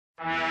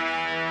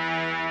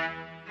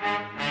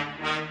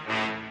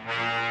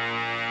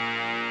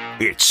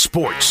It's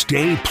Sports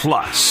Day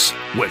Plus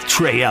with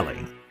Trey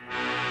Elling.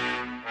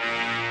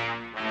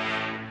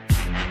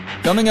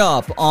 Coming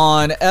up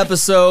on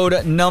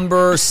episode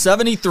number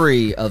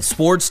 73 of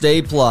Sports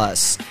Day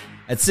Plus.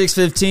 At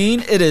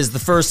 6:15, it is the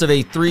first of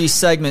a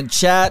 3-segment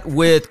chat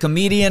with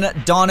comedian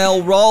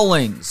Donnell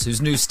Rawlings,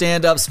 whose new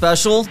stand-up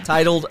special,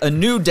 titled A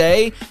New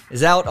Day,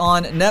 is out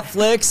on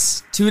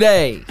Netflix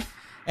today.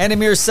 And in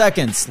mere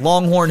seconds,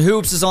 Longhorn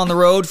Hoops is on the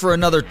road for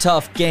another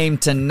tough game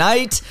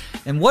tonight.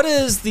 And what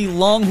is the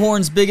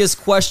Longhorns'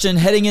 biggest question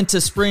heading into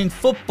spring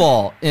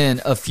football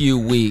in a few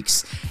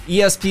weeks?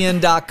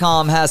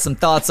 ESPN.com has some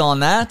thoughts on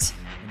that,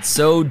 and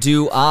so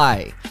do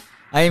I.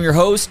 I am your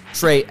host,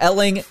 Trey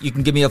Elling. You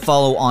can give me a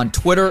follow on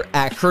Twitter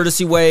at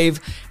Courtesy Wave,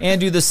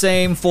 and do the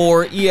same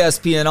for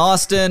ESPN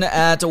Austin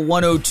at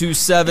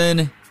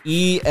 1027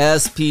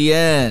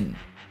 ESPN.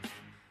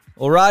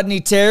 Well,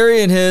 Rodney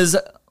Terry and his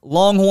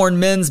Longhorn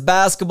men's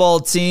basketball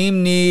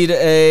team need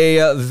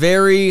a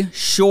very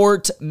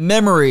short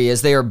memory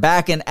as they are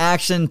back in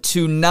action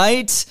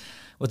tonight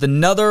with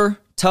another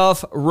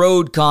tough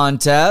road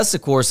contest.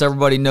 Of course,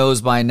 everybody knows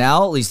by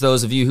now, at least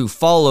those of you who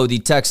follow the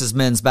Texas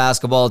men's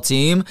basketball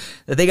team,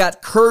 that they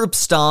got curb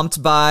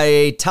stomped by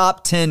a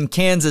top 10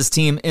 Kansas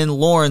team in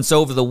Lawrence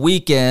over the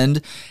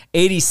weekend.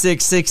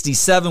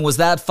 86-67 was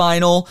that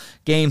final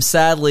game.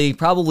 Sadly,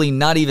 probably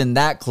not even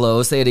that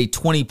close. They had a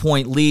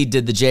 20-point lead,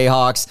 did the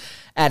Jayhawks,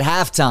 at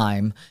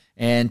halftime,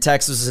 and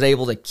Texas was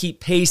able to keep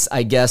pace,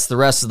 I guess, the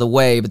rest of the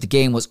way, but the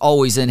game was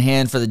always in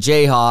hand for the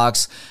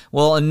Jayhawks.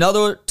 Well,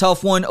 another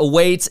tough one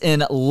awaits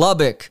in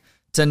Lubbock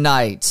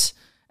tonight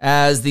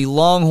as the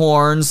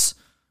Longhorns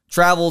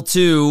travel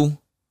to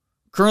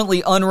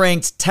currently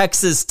unranked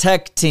Texas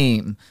Tech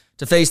team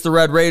to face the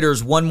Red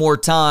Raiders one more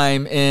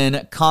time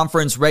in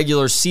conference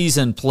regular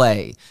season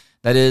play.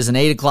 That is an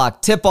 8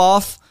 o'clock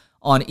tip-off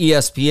on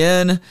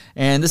ESPN,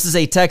 and this is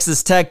a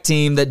Texas Tech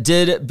team that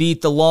did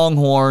beat the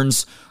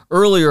Longhorns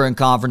earlier in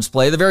conference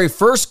play. The very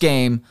first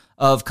game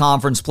of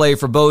conference play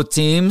for both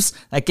teams,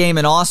 that game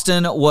in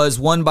Austin, was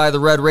won by the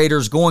Red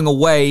Raiders going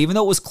away. Even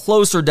though it was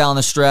closer down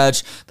the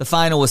stretch, the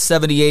final was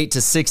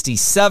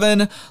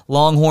 78-67.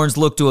 Longhorns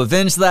look to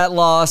avenge that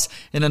loss,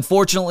 and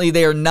unfortunately,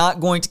 they are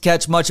not going to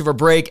catch much of a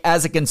break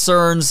as it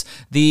concerns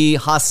the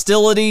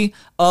hostility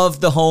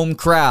of the home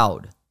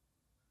crowd.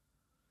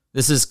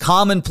 This is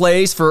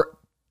commonplace for,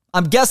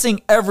 I'm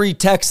guessing, every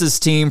Texas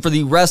team for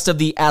the rest of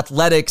the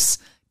athletics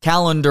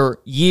calendar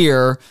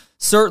year.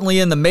 Certainly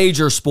in the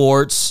major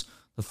sports,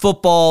 the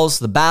footballs,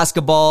 the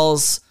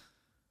basketballs,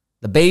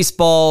 the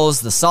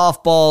baseballs, the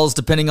softballs,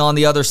 depending on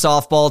the other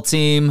softball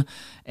team.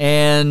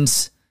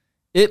 And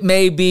it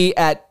may be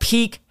at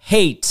peak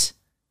hate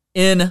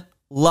in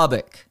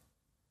Lubbock,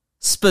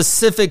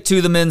 specific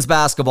to the men's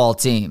basketball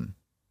team.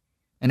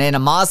 An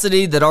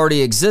animosity that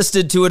already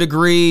existed to a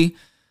degree,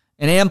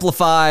 and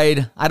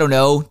amplified,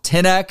 10x,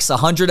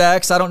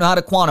 100x. I don't know how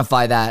to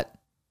quantify that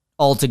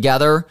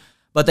altogether.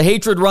 But the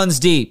hatred runs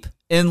deep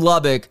in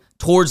Lubbock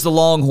towards the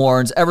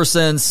Longhorns ever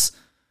since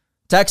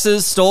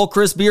Texas stole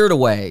Chris Beard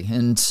away.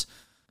 And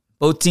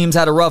both teams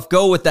had a rough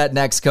go with that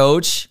next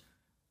coach.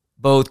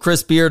 Both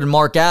Chris Beard and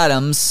Mark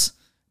Adams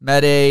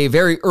met a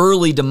very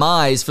early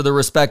demise for their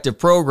respective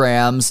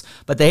programs.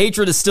 But the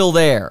hatred is still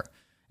there.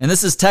 And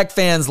this is Tech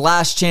fans'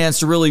 last chance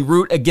to really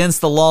root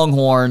against the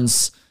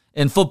Longhorns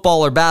in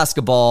football or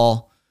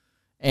basketball,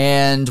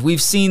 and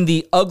we've seen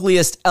the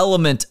ugliest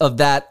element of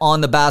that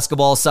on the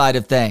basketball side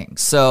of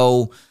things.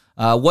 So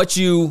what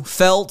you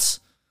felt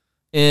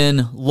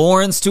in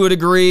Lawrence to a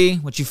degree,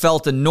 what you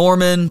felt in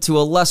Norman to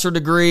a lesser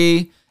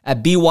degree,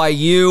 at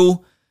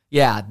BYU,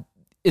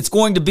 it's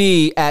going to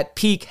be at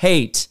peak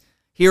hate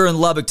here in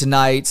Lubbock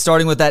tonight,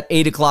 starting with that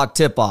 8 o'clock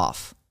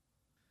tip-off.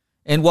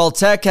 And while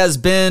Tech has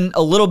been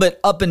a little bit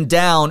up and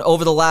down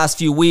over the last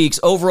few weeks,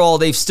 overall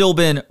they've still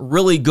been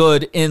really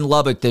good in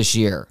Lubbock this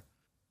year.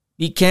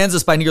 Beat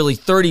Kansas by nearly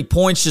 30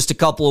 points just a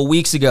couple of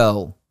weeks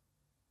ago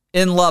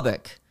in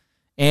Lubbock.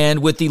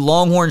 And with the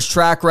Longhorns'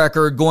 track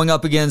record going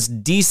up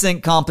against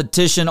decent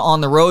competition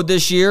on the road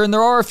this year, and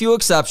there are a few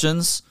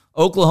exceptions,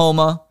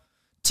 Oklahoma,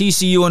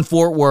 TCU, and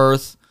Fort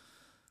Worth,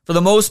 for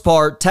the most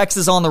part,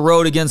 Texas on the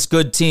road against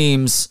good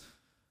teams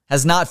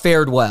has not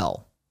fared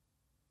well.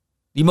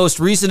 The most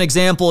recent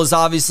example is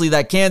obviously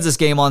that Kansas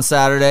game on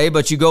Saturday,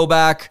 but you go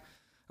back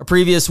a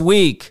previous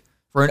week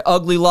for an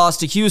ugly loss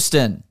to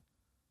Houston,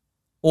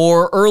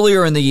 or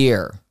earlier in the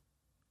year,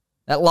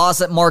 that loss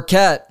at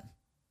Marquette,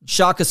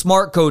 Shaka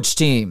Smart coach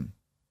team.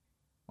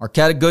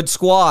 Marquette a good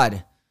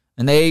squad,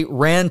 and they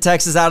ran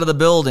Texas out of the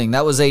building.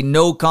 That was a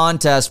no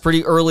contest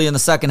pretty early in the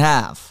second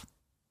half.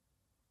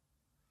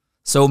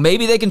 So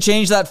maybe they can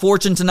change that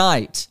fortune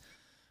tonight.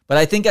 But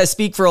I think I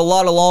speak for a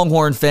lot of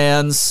Longhorn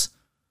fans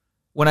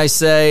when I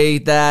say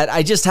that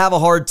I just have a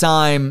hard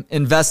time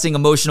investing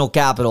emotional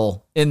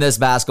capital in this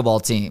basketball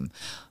team.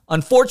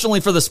 Unfortunately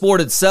for the sport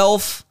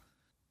itself,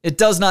 it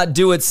does not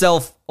do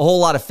itself a whole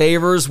lot of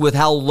favors with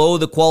how low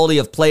the quality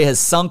of play has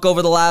sunk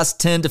over the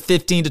last 10 to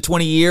 15 to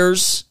 20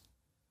 years.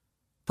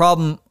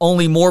 Problem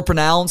only more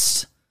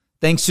pronounced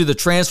thanks to the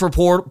transfer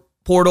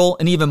portal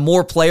and even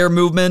more player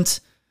movement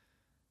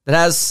that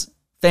has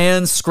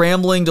fans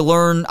scrambling to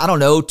learn,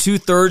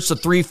 2/3 to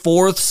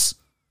 3/4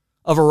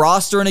 of a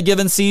roster in a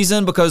given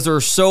season because there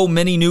are so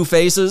many new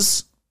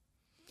faces.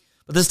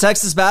 But this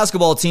Texas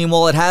basketball team,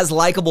 while it has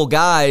likable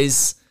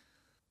guys,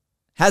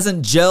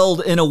 hasn't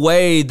gelled in a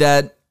way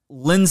that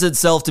lends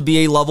itself to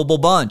be a lovable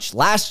bunch.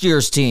 Last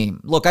year's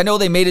team, look, I know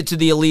they made it to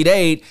the Elite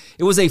Eight.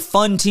 It was a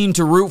fun team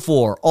to root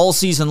for all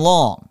season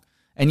long.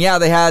 And yeah,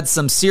 they had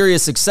some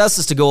serious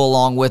successes to go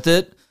along with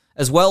it,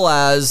 as well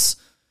as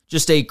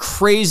just a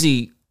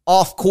crazy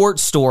off-court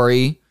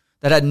story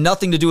that had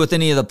nothing to do with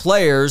any of the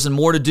players and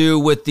more to do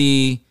with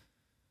the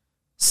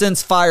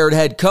since-fired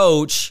head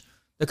coach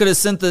that could have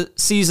sent the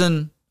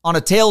season on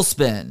a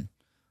tailspin.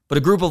 But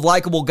a group of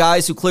likable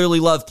guys who clearly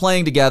love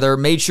playing together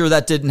made sure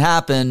that didn't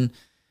happen,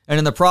 and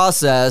in the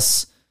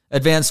process,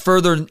 advanced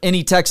further than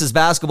any Texas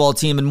basketball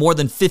team in more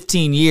than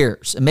 15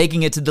 years, and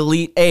making it to the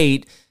Elite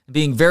Eight and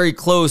being very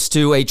close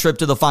to a trip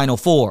to the Final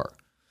Four.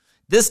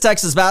 This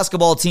Texas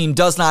basketball team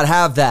does not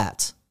have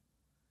that.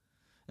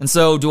 And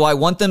so, do I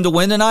want them to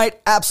win tonight?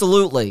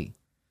 Absolutely.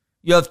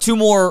 You have 2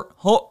 more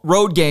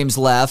road games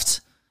left,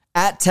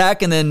 at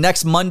Tech and then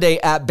next Monday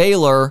at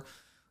Baylor.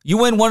 You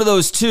win one of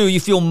those 2, you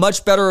feel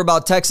much better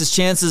about Texas'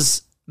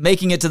 chances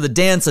making it to the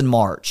dance in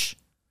March.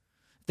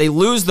 If they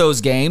lose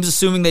those games,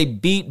 assuming they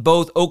beat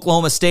both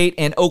Oklahoma State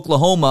and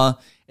Oklahoma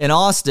in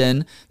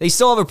Austin, they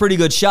still have a pretty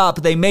good shot,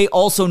 but they may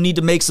also need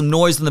to make some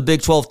noise in the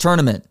Big 12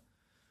 tournament.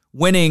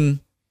 Winning,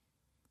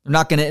 they're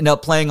not going to end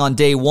up playing on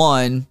day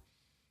 1,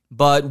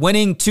 but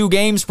winning 2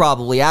 games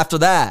probably after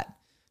that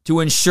to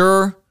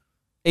ensure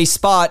a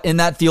spot in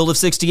that field of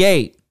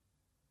 68.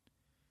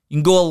 You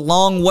can go a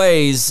long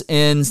ways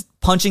in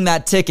punching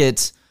that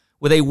ticket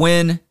with a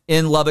win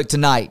in Lubbock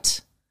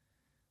tonight.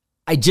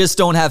 I just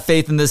don't have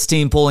faith in this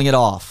team pulling it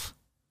off.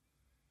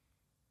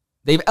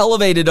 They've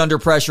elevated under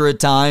pressure at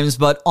times,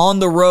 but on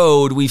the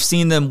road, we've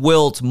seen them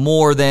wilt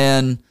more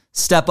than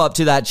step up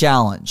to that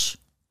challenge.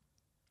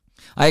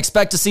 I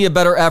expect to see a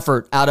better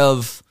effort out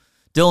of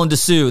Dylan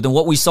Dessou than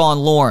what we saw in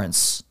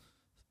Lawrence,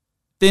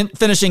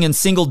 finishing in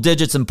single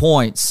digits in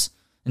points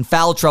and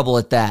foul trouble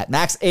at that.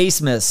 Max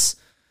Asmus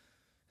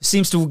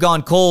seems to have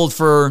gone cold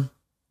for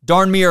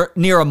darn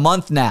near a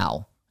month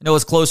now. I know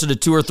it's closer to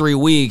 2 or 3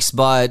 weeks,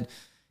 but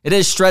it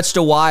has stretched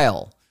a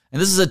while. And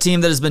this is a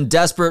team that has been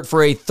desperate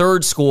for a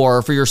third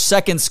scorer, for your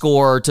second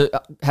scorer to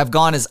have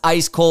gone as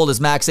ice cold as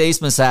Max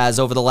Asmus has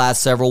over the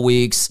last several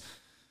weeks.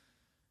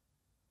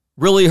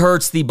 Really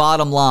hurts the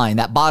bottom line.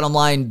 That bottom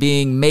line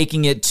being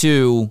making it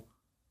to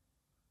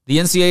the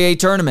NCAA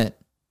tournament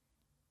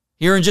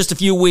here in just a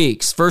few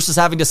weeks versus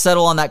having to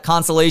settle on that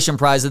consolation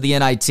prize of the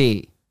NIT.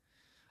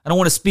 I don't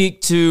want to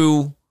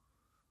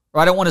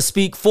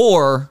speak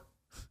for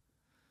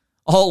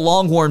all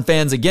Longhorn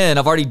fans again.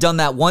 I've already done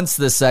that once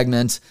this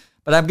segment,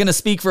 but I'm going to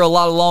speak for a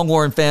lot of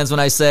Longhorn fans when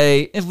I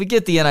say, if we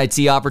get the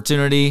NIT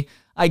opportunity,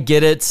 I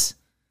get it.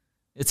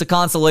 It's a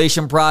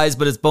consolation prize,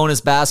 but it's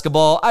bonus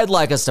basketball. I'd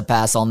like us to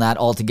pass on that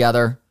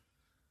altogether.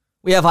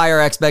 We have higher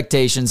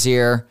expectations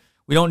here.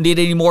 We don't need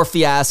any more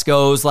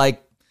fiascos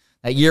like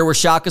that year where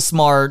Shaka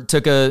Smart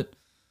took a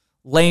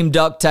lame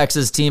duck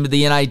Texas team to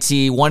the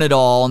NIT, won it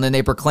all, and then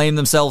they proclaimed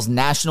themselves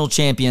national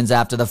champions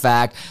after the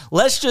fact.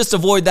 Let's just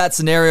avoid that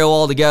scenario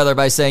altogether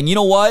by saying, you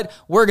know what?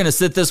 We're going to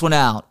sit this one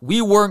out.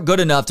 We weren't good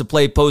enough to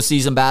play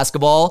postseason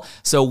basketball,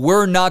 so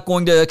we're not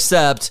going to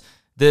accept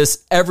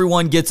this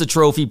everyone gets a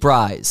trophy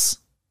prize.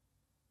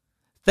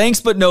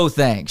 Thanks, but no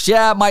thanks.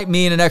 Yeah, it might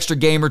mean an extra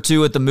game or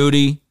 2 at the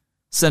Moody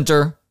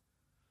Center.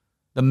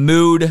 The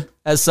Mood,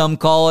 as some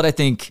call it. I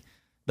think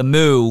the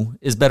Moo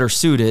is better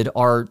suited.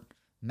 Our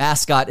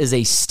mascot is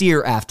a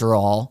steer after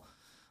all.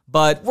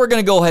 But we're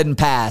going to go ahead and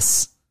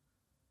pass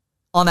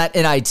on that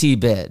NIT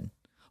bid.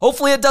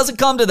 Hopefully it doesn't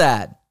come to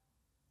that.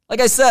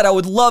 Like I said, I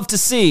would love to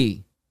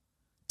see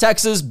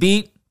Texas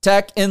beat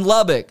Tech in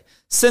Lubbock.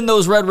 Send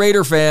those Red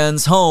Raider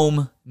fans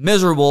home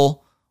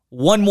miserable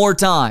one more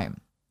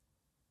time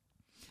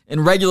in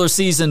regular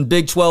season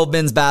Big 12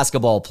 men's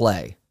basketball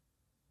play.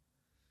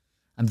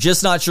 I'm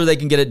just not sure they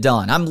can get it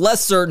done. I'm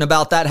less certain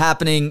about that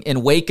happening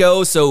in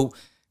Waco, so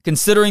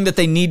considering that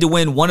they need to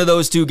win one of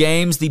those 2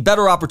 games, the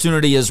better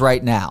opportunity is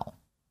right now.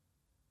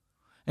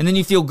 And then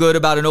you feel good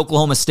about an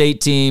Oklahoma State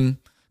team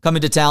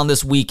coming to town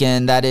this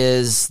weekend that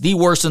is the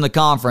worst in the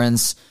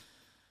conference.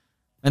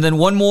 And then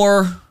one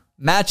more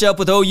matchup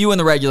with OU in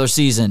the regular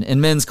season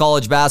in men's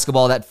college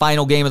basketball, that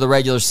final game of the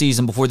regular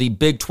season before the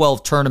Big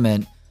 12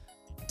 tournament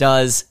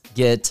does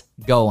get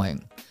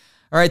going.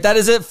 All right, that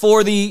is it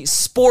for the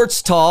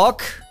sports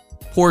talk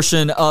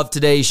portion of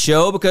today's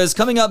show, because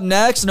coming up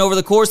next and over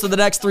the course of the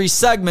next 3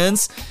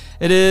 segments,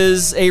 it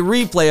is a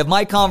replay of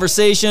my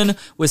conversation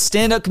with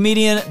stand-up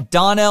comedian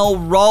Donnell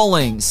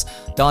Rawlings.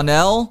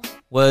 Donnell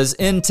was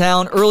in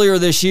town earlier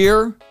this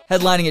year,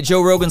 headlining at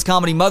Joe Rogan's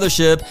Comedy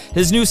Mothership.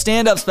 His new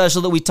stand-up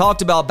special that we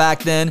talked about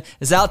back then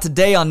is out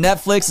today on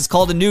Netflix. It's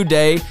called A New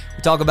Day.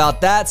 We talk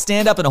about that,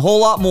 stand-up, and a whole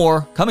lot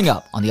more coming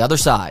up on the other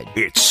side.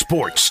 It's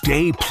Sports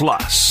Day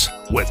Plus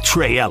with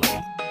Trey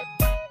Elling.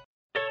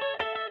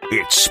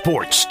 It's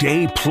Sports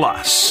Day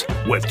Plus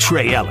with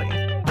Trey Elling.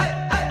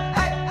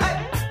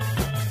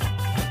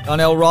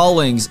 Donnell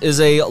Rawlings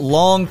is a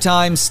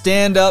longtime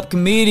stand-up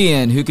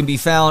comedian who can be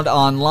found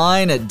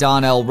online at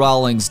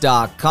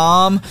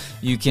donnellrawlings.com.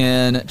 You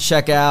can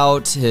check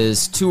out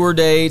his tour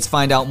dates,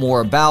 find out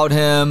more about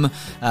him,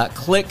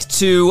 click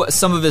to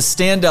some of his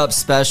stand-up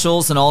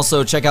specials, and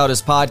also check out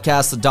his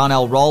podcast, The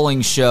Donnell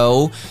Rawlings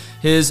Show.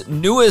 His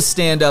newest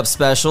stand-up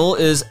special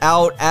is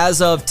out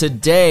as of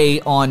today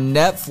on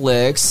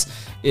Netflix.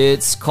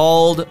 It's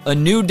called A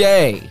New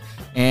Day.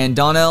 And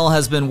Donnell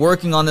has been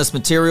working on this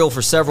material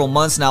for several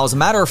months now. As a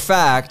matter of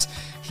fact,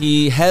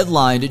 he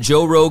headlined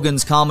Joe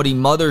Rogan's Comedy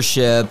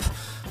Mothership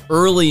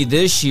early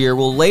this year.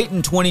 Well, late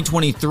in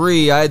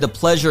 2023, I had the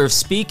pleasure of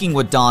speaking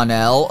with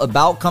Donnell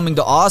about coming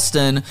to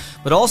Austin,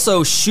 but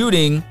also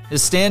shooting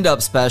his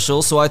stand-up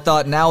special. So I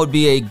thought now would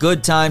be a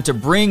good time to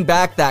bring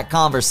back that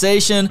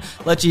conversation,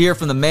 let you hear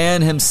from the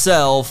man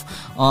himself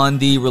on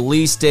the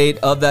release date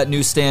of that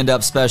new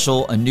stand-up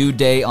special, A New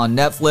Day on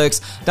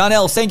Netflix.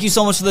 Donnell, thank you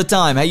so much for the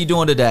time. How you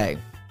doing today?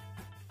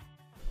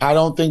 I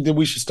don't think that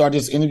we should start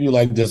this interview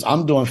like this.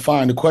 I'm doing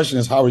fine. The question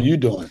is, how are you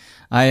doing?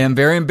 I am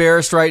very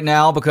embarrassed right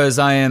now because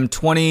I am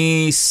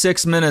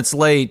 26 minutes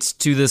late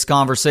to this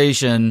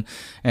conversation,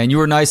 and you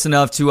were nice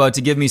enough to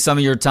give me some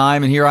of your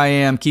time, and here I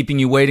am keeping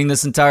you waiting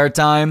this entire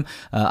time.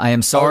 I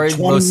am sorry.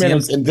 20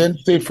 minutes, and then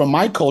say from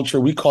my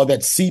culture, we call that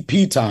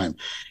CP time.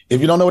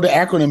 If you don't know what the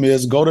acronym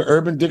is, go to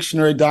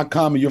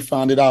urbandictionary.com and you'll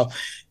find it out.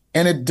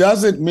 And it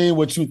doesn't mean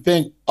what you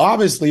think.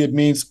 Obviously, it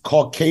means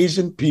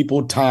Caucasian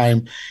people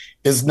time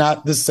is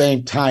not the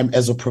same time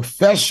as a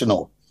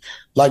professional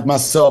like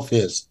myself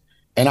is.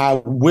 And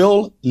I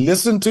will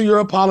listen to your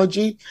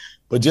apology,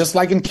 but just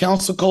like in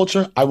council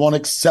culture, I won't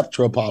accept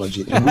your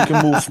apology, and we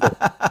can move forward.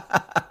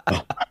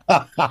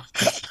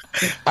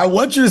 I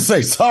want you to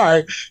say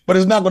sorry, but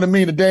it's not going to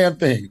mean a damn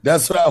thing.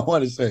 That's what I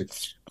want to say.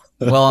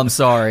 Well, I'm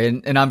sorry,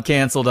 and I'm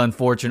canceled,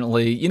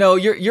 unfortunately. You know,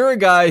 you're a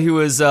guy who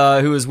is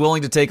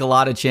willing to take a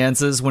lot of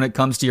chances when it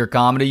comes to your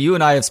comedy. You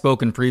and I have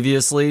spoken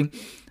previously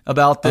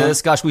about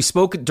this. Gosh, we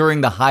spoke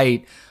during the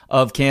height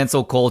of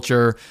cancel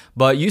culture,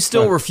 but you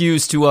still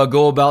refuse to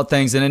go about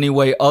things in any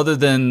way other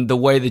than the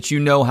way that you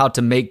know how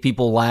to make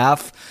people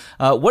laugh.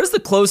 What is the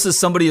closest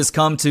somebody has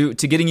come to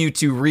getting you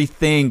to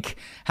rethink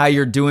how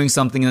you're doing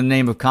something in the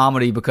name of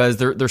comedy because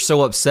they're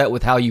so upset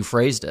with how you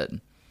phrased it?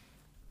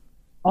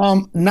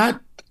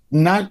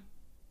 Not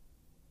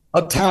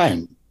a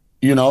time,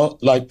 you know,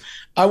 like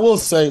I will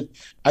say,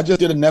 I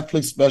just did a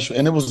Netflix special,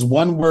 and it was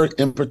one word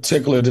in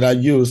particular that I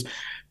used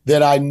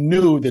that I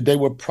knew that they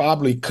would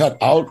probably cut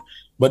out,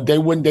 but they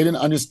didn't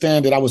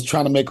understand that I was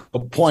trying to make a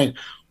point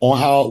on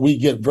how we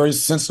get very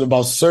sensitive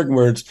about certain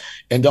words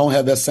and don't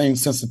have that same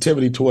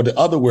sensitivity toward the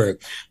other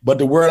word. But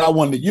the word I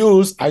wanted to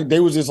use, they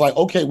was just like,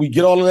 okay, we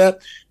get all of that,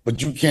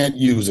 but you can't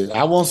use it.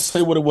 I won't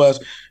say what it was.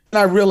 And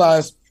I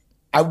realized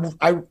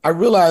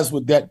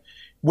with that,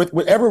 with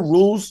whatever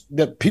rules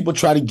that people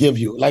try to give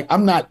you, like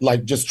I'm not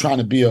like just trying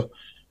to be a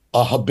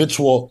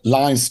habitual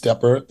line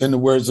stepper in the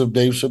words of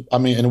in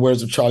the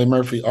words of Charlie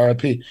Murphy,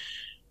 RIP.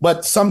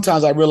 But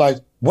sometimes I realize,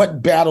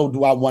 what battle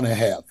do I want to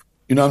have?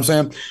 You know what I'm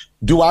saying?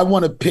 Do I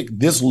want to pick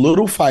this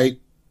little fight,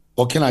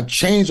 or can I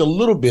change a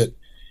little bit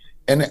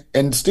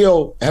and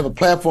still have a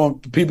platform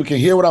people can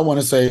hear what I want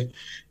to say,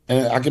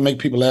 and I can make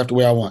people laugh the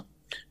way I want?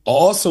 I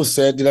also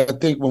said that I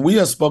think when we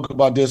have spoken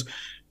about this,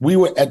 we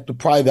were at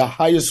probably the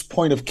highest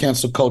point of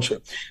cancel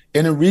culture.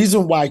 And the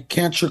reason why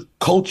cancel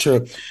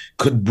culture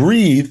could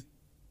breathe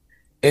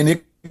and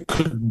it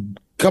could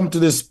come to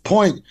this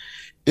point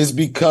is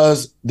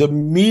because the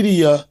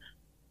media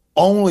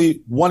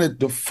only wanted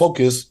to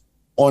focus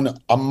on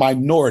a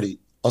minority,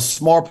 a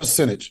small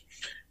percentage.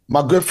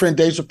 My good friend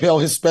Dave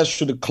Chappelle, his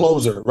special, The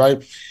Closer,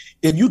 right?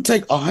 If you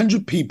take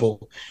 100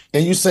 people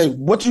and you say,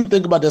 what do you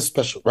think about that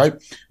special, right?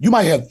 You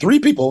might have 3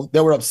 people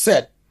that were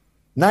upset,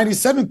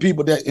 97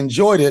 people that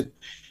enjoyed it,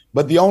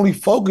 but the only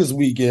focus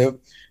we give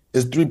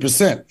is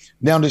 3%.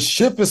 Now the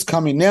shift is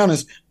coming down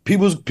is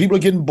people are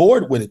getting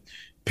bored with it.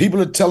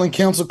 People are telling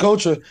cancel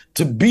culture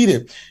to beat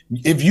it.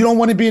 If you don't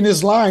want to be in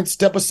this line,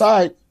 step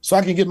aside so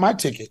I can get my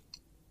ticket.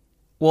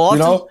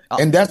 Well,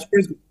 often, and that's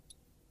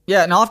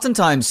yeah, and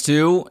oftentimes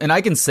too, and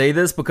I can say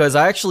this because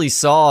I actually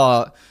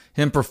saw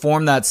him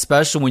perform that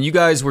special when you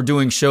guys were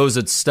doing shows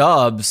at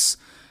Stubbs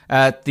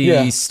at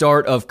the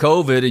start of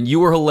COVID, and you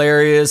were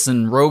hilarious,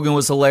 and Rogan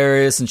was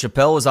hilarious, and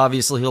Chappelle was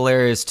obviously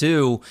hilarious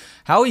too.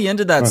 How he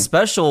ended that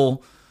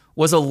special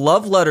was a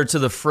love letter to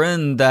the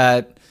friend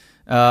that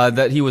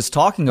he was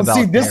talking about.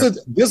 See,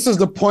 this is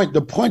the point.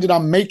 The point that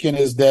I'm making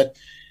is that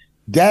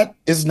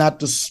is not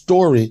the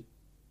story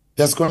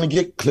that's going to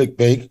get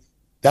clickbait.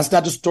 That's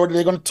not the story that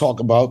they're going to talk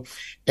about.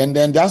 And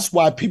then that's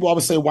why people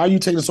always say, why are you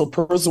taking it so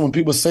personal when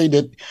people say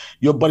that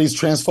your buddy's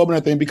transphobic and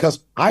everything? Because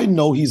I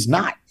know he's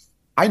not.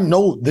 I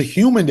know the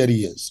human that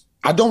he is.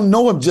 I don't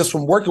know him just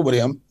from working with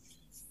him.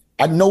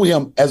 I know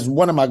him as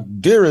one of my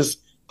dearest,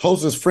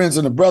 closest friends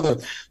and a brother.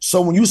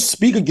 So when you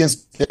speak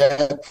against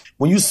that,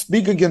 when you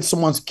speak against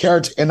someone's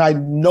character, and I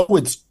know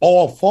it's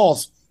all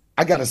false,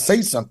 I got to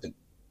say something.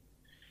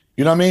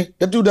 You know what I mean?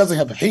 That dude doesn't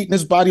have hate in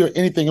his body or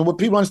anything. And what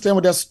people understand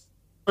with that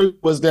story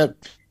was that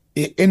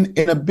in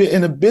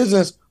a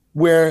business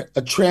where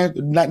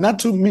not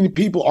too many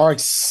people are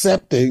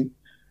accepting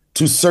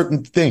to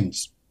certain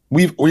things.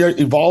 We are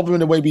evolving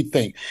in the way we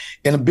think.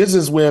 In a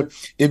business where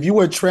if you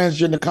were a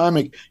transgender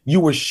comic,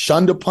 you were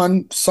shunned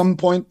upon some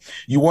point.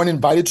 You weren't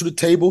invited to the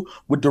table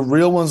with the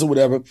real ones or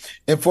whatever.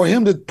 And for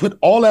him to put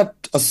all that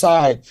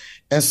aside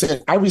and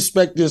say, I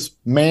respect this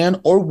man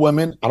or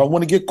woman. I don't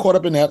want to get caught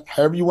up in that,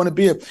 however you want to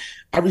be it.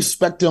 I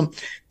respect him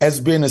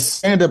as being a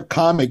stand-up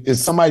comic,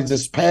 as somebody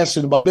that's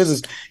passionate about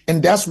business.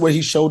 And that's where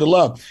he showed the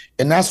love.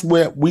 And that's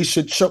where we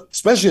should show,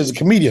 especially as a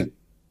comedian.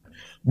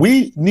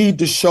 We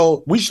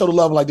show the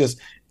love like this.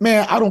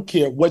 Man, I don't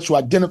care what you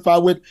identify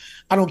with.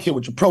 I don't care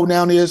what your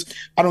pronoun is.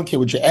 I don't care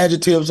what your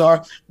adjectives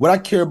are. What I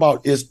care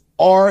about is,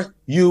 are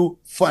you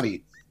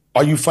funny?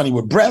 Are you funny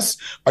with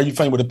breasts? Are you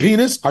funny with a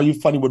penis? Are you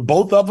funny with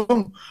both of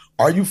them?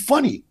 Are you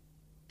funny?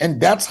 And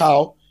that's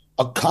how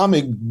a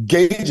comic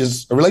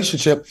gauges a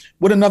relationship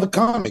with another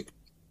comic.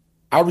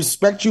 I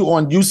respect you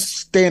on you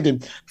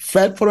standing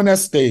flat foot on that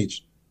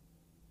stage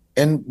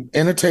and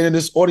entertaining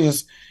this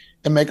audience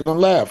and making them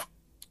laugh.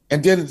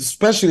 And then,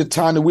 especially the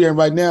time that we're in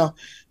right now,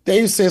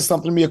 Dave said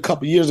something to me a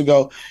couple of years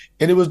ago,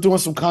 and it was doing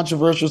some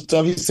controversial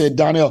stuff. He said,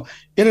 Donnell,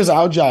 it is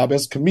our job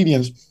as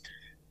comedians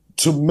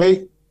to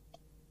make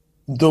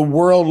the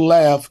world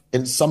laugh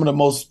in some of the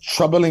most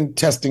troubling,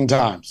 testing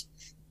times.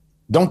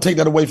 Don't take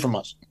that away from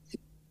us.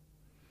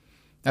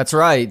 That's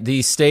right.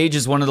 The stage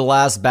is one of the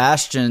last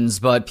bastions,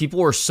 but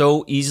people are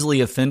so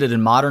easily offended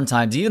in modern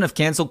times. Even if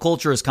cancel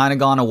culture has kind of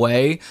gone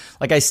away,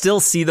 like I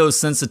still see those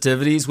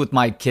sensitivities with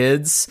my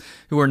kids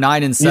who are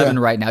 9 and 7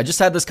 right now. I just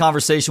had this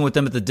conversation with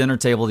them at the dinner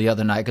table the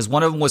other night because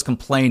one of them was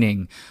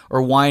complaining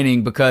or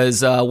whining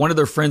because one of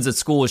their friends at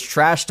school was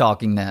trash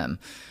talking them.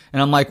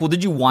 And I'm like, well,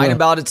 did you whine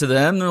about it to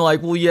them? And they're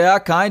like, well, yeah,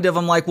 kind of.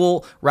 I'm like,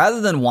 well,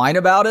 rather than whine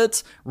about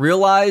it,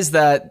 realize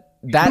that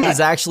is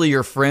actually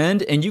your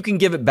friend, and you can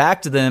give it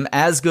back to them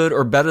as good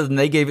or better than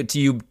they gave it to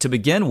you to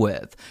begin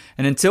with.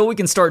 And until we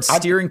can start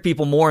steering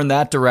people more in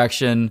that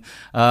direction,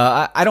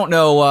 I don't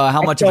know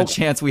how much of a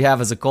chance we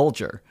have as a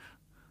culture.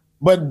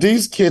 But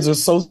these kids are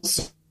so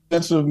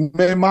sensitive.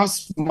 Man, my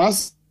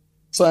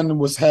son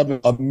was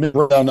having a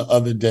meltdown the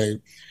other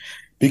day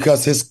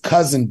because his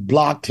cousin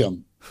blocked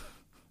him.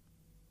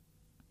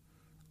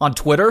 On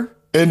Twitter?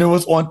 And it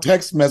was on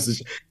text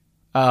message.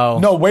 Oh.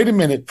 No, wait a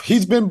minute.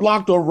 He's been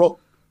blocked on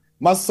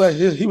my son,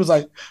 he was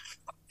like,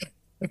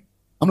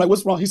 I'm like,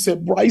 what's wrong? He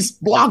said, Bryce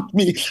blocked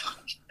me.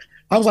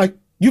 I was like,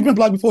 you've been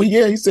blocked before?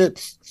 Yeah. He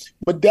said,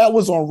 but that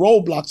was on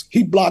Roblox.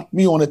 He blocked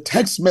me on a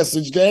text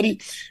message,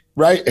 Daddy.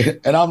 Right.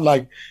 And I'm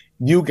like,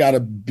 you got to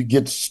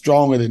get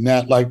stronger than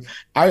that. Like,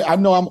 I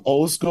know I'm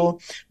old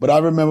school, but I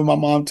remember my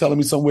mom telling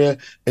me somewhere,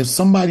 if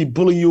somebody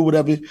bully you or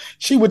whatever,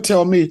 she would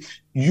tell me,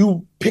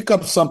 you pick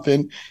up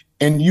something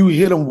and you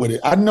hit them with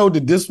it. I know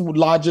that this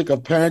logic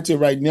of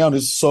parenting right now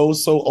is so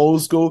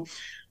old school.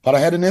 But I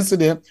had an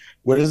incident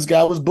where this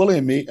guy was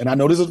bullying me, and I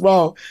know this is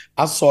wrong.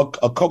 I saw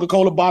a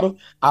Coca-Cola bottle.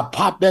 I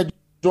popped that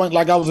joint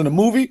like I was in a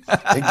movie,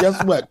 and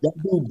guess what? That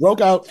dude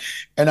broke out,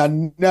 and I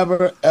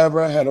never,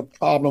 ever had a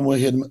problem with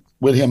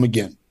him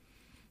again.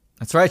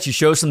 That's right. You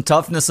show some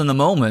toughness in the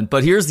moment.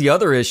 But here's the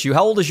other issue.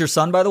 How old is your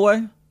son, by the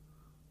way?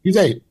 He's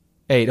 8.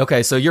 8.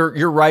 Okay, so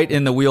you're right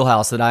in the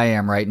wheelhouse that I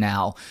am right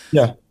now.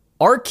 Yeah.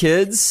 Our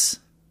kids...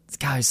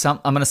 Guys, I'm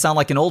going to sound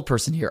like an old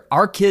person here.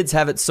 Our kids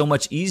have it so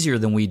much easier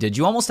than we did.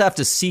 You almost have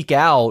to seek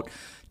out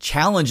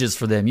challenges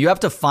for them. You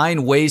have to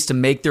find ways to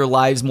make their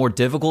lives more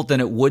difficult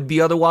than it would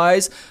be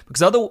otherwise,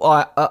 because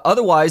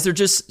otherwise they're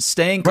just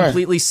staying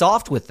completely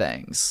soft with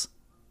things.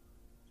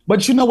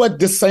 But you know what?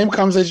 The same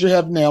conversation you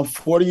have now,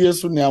 40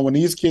 years from now, when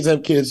these kids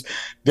have kids,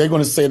 they're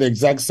going to say the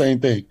exact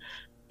same thing,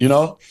 you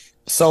know?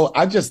 So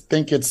I just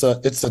think it's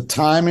a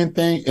timing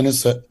thing, and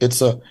it's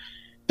a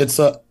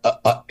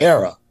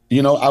era.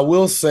 You know, I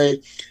will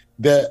say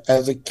that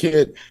as a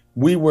kid,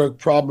 we were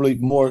probably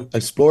more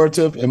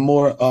explorative and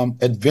more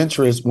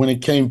adventurous when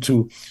it came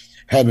to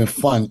having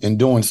fun and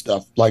doing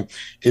stuff. Like,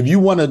 if you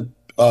want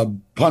to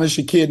punish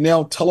a kid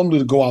now, tell them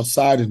to go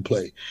outside and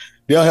play.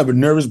 They'll have a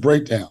nervous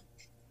breakdown.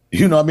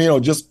 You know what I mean?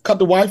 Or just cut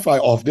the Wi-Fi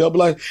off. They'll be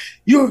like,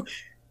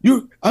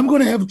 I'm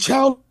going to have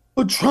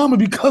childhood trauma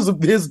because of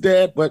this,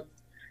 Dad. But,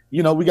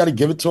 you know, we got to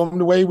give it to them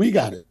the way we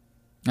got it.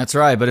 That's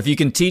right. But if you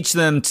can teach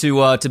them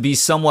to be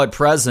somewhat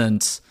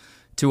present,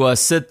 to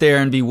sit there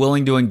and be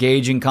willing to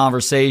engage in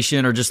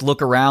conversation or just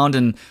look around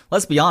and,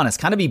 let's be honest,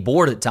 kind of be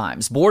bored at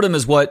times. Boredom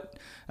is what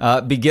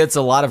begets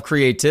a lot of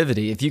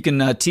creativity. If you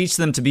can teach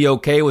them to be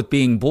okay with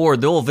being bored,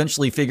 they'll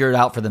eventually figure it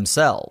out for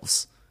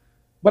themselves.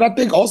 But I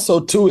think also,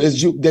 too,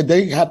 is that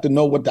they have to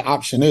know what the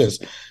option is.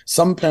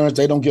 Some parents,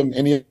 they don't give them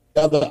any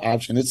other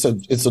option. It's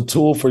a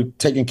tool for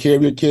taking care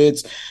of your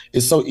kids.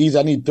 It's so easy.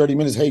 I need 30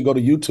 minutes. Hey, go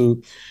to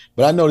YouTube.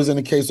 But I noticed in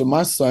the case of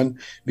my son,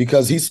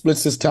 because he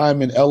splits his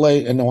time in LA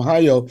and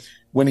Ohio,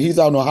 when he's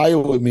out in Ohio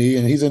with me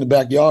and he's in the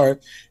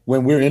backyard,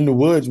 when we're in the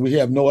woods, we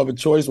have no other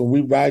choice. When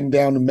we're riding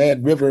down the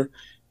Mad River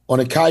on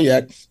a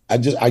kayak, I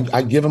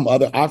give him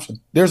other options.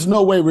 There's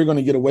no way we're going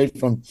to get away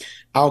from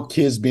our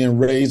kids being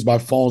raised by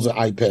phones or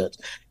iPads.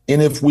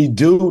 And if we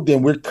do,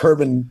 then we're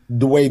curbing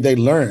the way they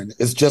learn.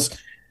 It's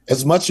just,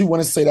 as much as you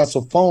want to say that's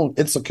a phone,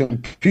 it's a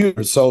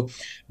computer. So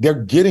they're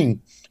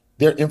getting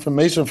their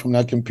information from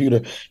that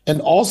computer. And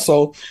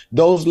also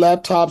those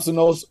laptops and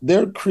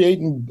they're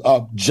creating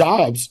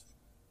jobs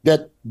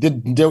that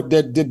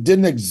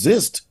didn't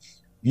exist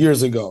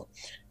years ago.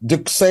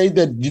 To say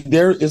that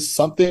there is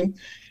something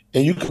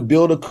and you could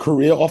build a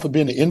career off of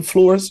being an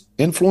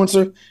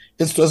influencer,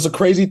 it's a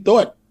crazy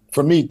thought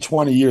for me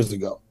 20 years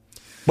ago.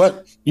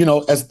 But,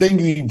 as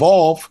things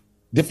evolve,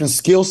 different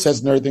skill sets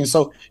and everything.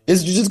 So you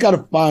just got to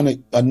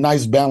find a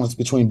nice balance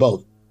between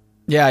both.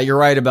 Yeah, you're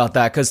right about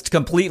that, because to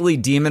completely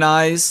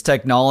demonize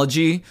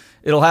technology,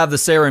 it'll have the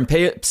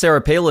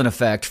Sarah Palin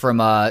effect from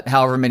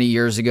however many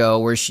years ago,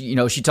 where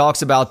she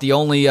talks about the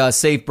only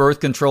safe birth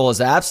control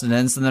is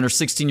abstinence, and then her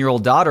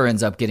 16-year-old daughter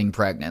ends up getting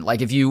pregnant.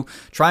 Like, if you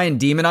try and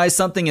demonize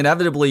something,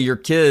 inevitably your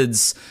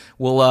kids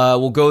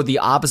will go the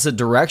opposite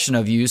direction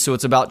of you. So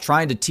it's about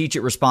trying to teach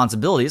it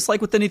responsibility. It's like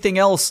with anything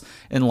else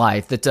in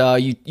life, that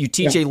you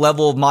teach a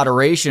level of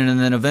moderation, and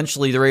then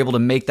eventually they're able to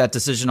make that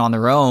decision on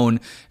their own,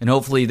 and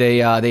hopefully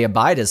they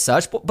abide as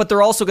such. But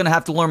they're also going to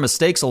have to learn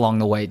mistakes along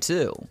the way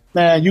too.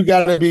 Man, you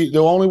got to be, the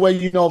only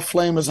way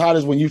flame is hot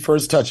is when you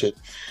first touch it.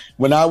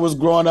 When I was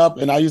growing up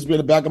and I used to be in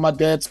the back of my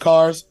dad's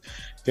cars,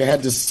 they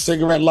had the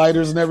cigarette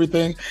lighters and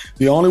everything.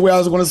 The only way I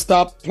was going to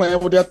stop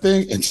playing with that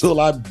thing until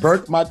I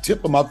burnt my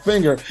tip of my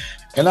finger.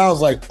 And I was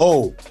like,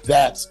 oh,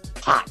 that's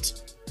hot.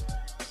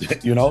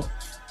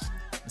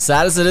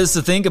 Sad as it is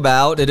to think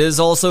about, it is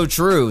also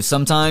true.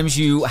 Sometimes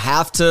you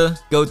have to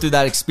go through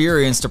that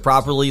experience to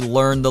properly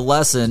learn the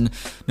lesson,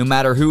 no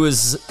matter who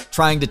is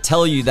trying to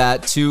tell you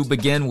that to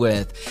begin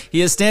with.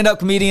 He is stand-up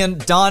comedian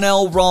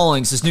Donnell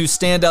Rawlings. His new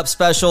stand-up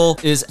special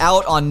is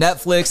out on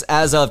Netflix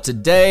as of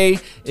today.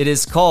 It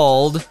is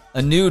called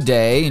A New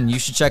Day, and you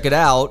should check it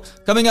out.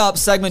 Coming up,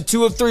 segment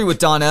 2 of 3 with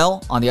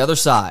Donnell on the other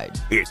side.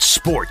 It's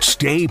Sports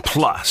Day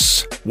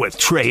Plus with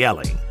Trey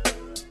Elling.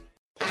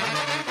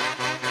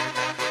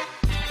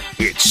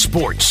 It's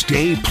Sports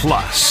Day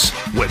Plus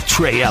with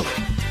Trey Elling.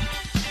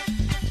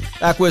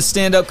 Back with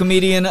stand-up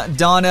comedian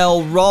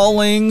Donnell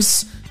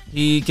Rawlings.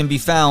 He can be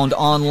found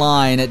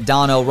online at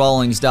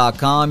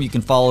DonnellRawlings.com. You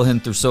can follow him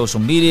through social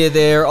media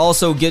there.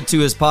 Also get to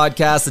his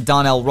podcast, The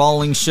Donnell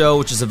Rawlings Show,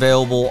 which is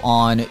available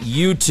on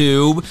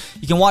YouTube.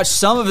 You can watch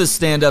some of his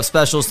stand-up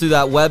specials through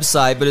that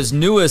website, but his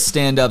newest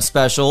stand-up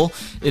special,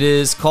 it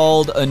is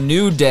called A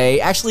New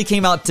Day, actually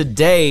came out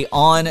today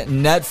on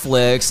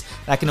Netflix.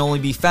 That can only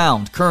be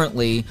found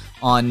currently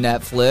on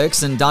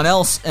Netflix. And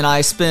Donnell and I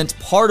spent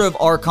part of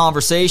our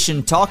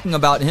conversation talking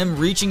about him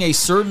reaching a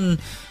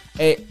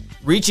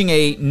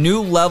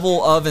new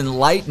level of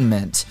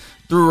enlightenment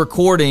through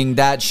recording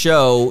that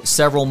show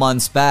several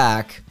months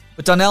back.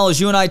 But Donnell,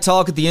 as you and I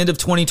talk at the end of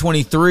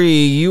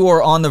 2023, you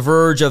are on the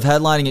verge of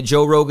headlining at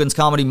Joe Rogan's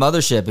Comedy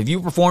Mothership. Have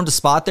you performed a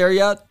spot there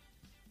yet?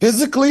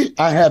 Physically,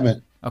 I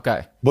haven't.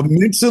 Okay. But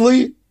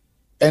mentally,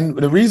 and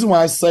the reason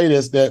why I say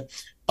this, that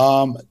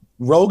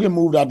Rogan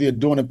moved out there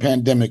during the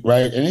pandemic,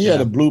 right? And he had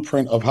a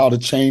blueprint of how to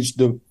change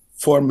the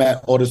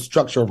format or the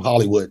structure of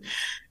Hollywood.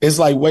 It's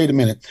like, wait a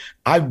minute,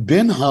 I've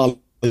been Hollywood.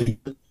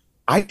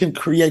 I can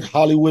create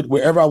Hollywood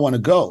wherever I want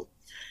to go.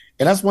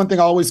 And that's one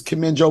thing I always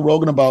commend Joe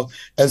Rogan about.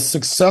 As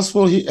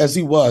successful as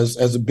he was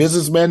as a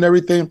businessman and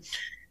everything,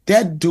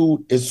 that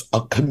dude is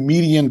a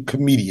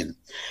comedian.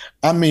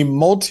 I mean,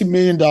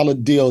 multi-million-dollar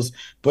deals,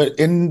 but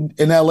in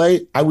LA,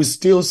 I would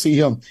still see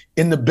him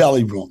in the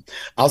belly room.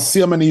 I'll see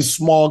him in these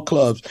small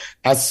clubs.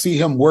 I see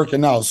him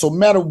working out. So no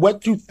matter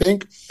what you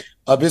think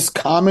of his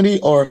comedy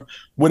or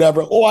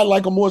whatever, I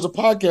like him more as a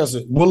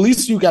podcaster. Well, at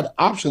least you got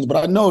options, but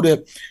I know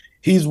that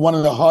he's one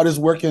of the hardest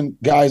working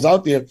guys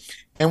out there.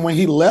 And when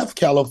he left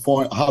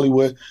California,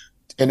 Hollywood,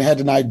 and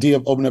had an idea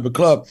of opening up a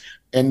club,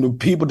 and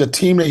the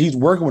team that he's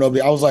working with over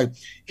there, I was like,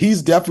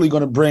 he's definitely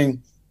going to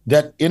bring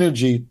that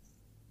energy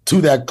to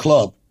that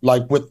club,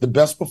 like with the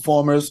best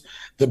performers,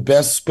 the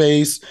best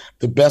space,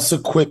 the best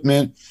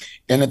equipment.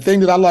 And the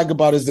thing that I like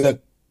about it is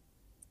that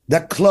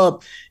that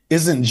club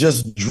isn't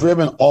just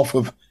driven off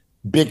of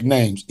big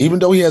names. Even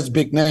though he has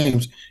big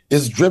names,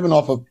 it's driven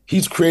off of,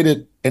 he's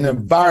created an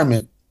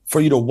environment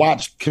for you to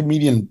watch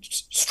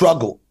comedians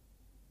struggle,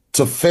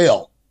 to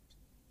fail,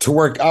 to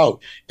work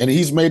out. And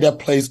he's made that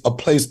place a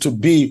place to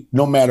be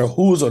no matter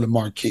who's on the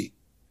marquee.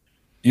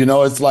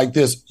 It's like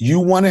this.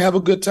 You want to have a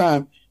good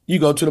time, you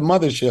go to the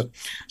mothership.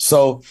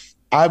 So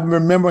I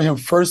remember him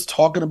first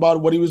talking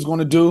about what he was going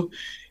to do,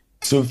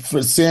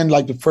 for seeing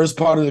like the first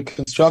part of the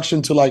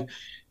construction to like,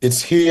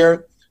 it's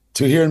here,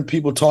 to hearing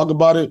people talk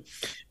about it.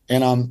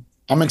 And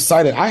I'm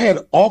excited. I had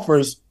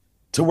offers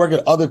to work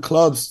at other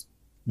clubs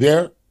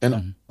there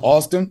in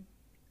Austin.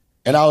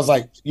 And I was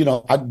like,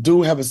 I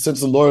do have a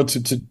sense of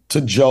loyalty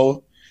to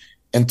Joe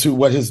and to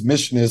what his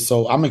mission is.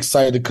 So I'm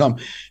excited to come.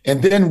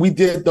 And then we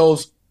did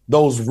those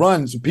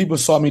runs. People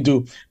saw me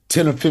do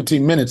 10 or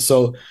 15 minutes.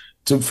 So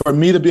for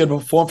me to be able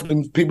to perform for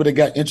them people that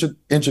got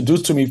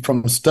introduced to me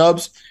from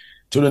Stubbs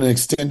to an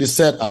extended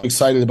set, I'm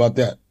excited about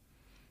that.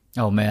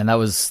 Oh man, that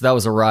was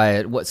a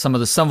riot. What some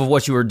of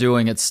what you were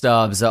doing at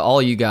Stubbs,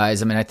 all you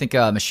guys. I mean, I think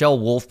Michelle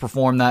Wolf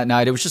performed that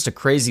night. It was just a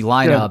crazy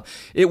lineup.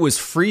 Yeah. It was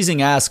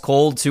freezing ass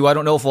cold too. I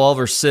don't know if we'll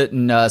ever sit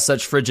in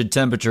such frigid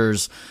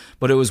temperatures,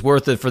 but it was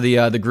worth it for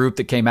the group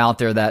that came out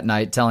there that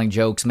night, telling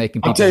jokes,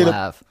 making people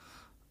laugh.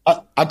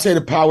 I tell you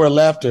the power of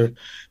laughter.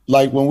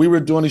 Like when we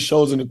were doing the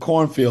shows in the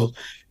cornfield,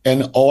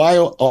 and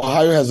Ohio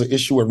has an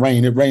issue with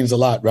rain. It rains a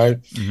lot,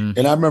 right? Mm-hmm.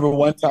 And I remember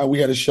one time we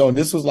had a show, and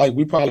this was like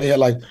we probably had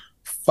like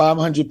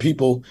 500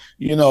 people,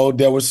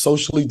 that were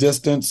socially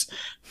distanced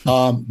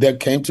that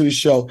came to the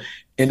show,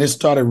 and it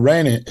started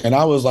raining. And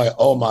I was like,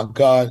 oh my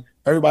God,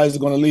 everybody's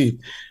going to leave.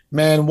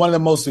 Man, one of the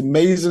most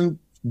amazing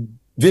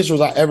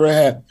visuals I ever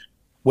had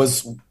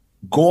was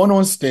going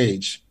on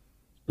stage,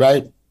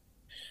 right?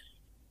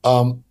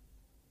 And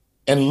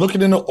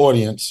looking in the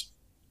audience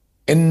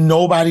and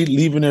nobody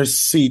leaving their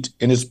seat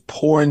and it's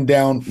pouring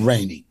down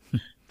raining.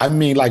 I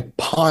mean, like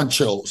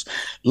ponchos,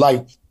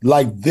 like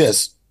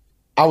this.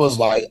 I was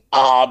like,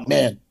 oh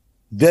man,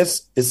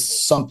 this is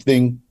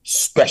something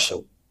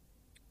special.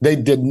 They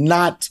did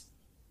not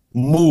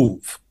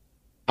move.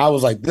 I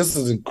was like, this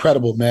is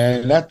incredible,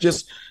 man. And that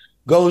just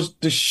goes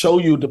to show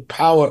you the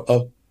power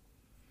of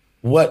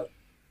what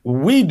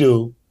we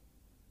do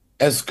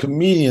as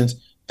comedians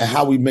and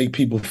how we make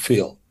people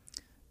feel.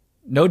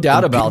 No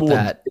doubt about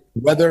that.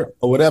 Weather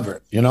or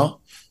whatever,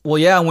 Well,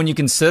 yeah, when you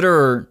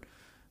consider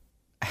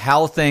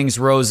how things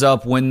rose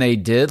up when they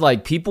did,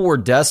 like people were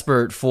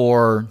desperate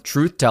for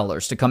truth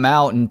tellers to come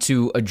out and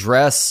to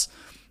address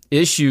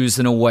issues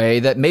in a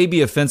way that may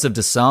be offensive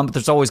to some, but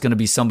there's always going to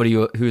be somebody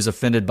who's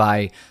offended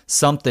by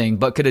something,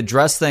 but could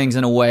address things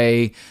in a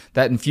way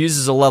that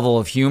infuses a level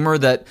of humor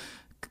that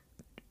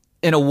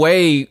in a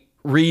way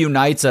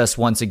reunites us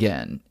once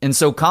again. And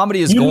so comedy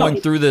is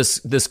going through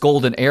this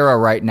golden era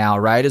right now,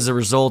 right? As a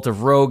result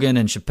of Rogan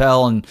and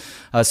Chappelle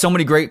and so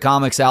many great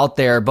comics out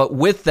there. But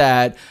with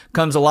that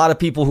comes a lot of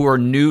people who are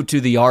new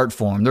to the art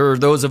form. There are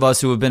those of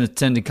us who have been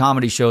attending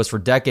comedy shows for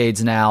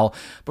decades now.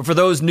 But for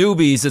those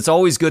newbies, it's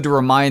always good to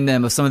remind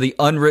them of some of the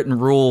unwritten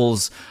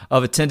rules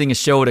of attending a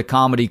show at a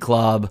comedy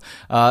club.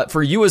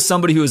 For you as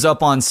somebody who is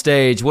up on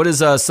stage, what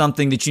is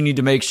something that you need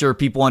to make sure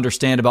people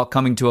understand about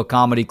coming to a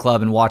comedy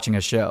club and watching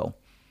a show?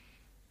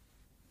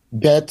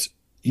 That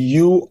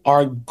you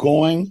are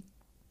going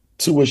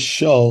to a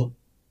show,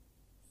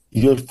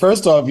 you're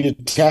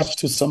attached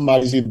to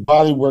somebody's either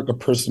body work or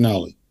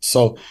personality.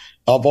 So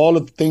of all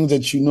the things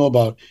that you know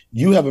about,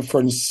 you have a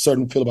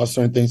certain feel about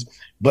certain things,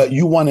 but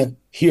you want to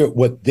hear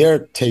what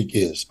their take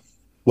is,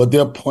 what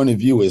their point of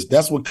view is.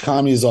 That's what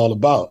comedy is all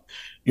about.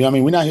 You know what I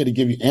mean? We're not here to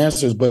give you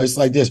answers, but it's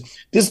like this.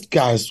 This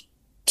guy's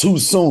too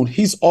soon.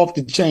 He's off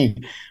the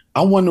chain.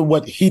 I wonder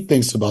what he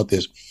thinks about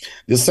this.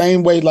 The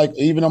same way, like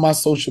even on my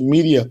social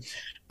media,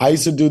 I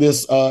used to do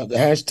this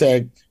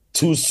hashtag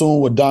too soon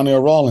with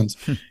Donnell Rawlins.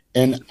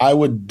 And I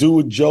would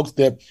do jokes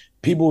that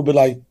people would be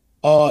like,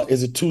 oh,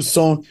 is it too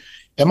soon?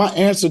 And my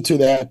answer to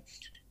that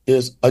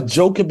is a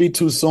joke could be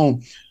too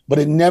soon, but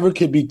it never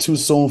could be too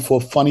soon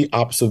for a funny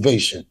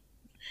observation.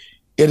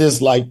 It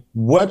is like,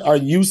 what are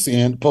you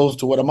seeing opposed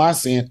to what am I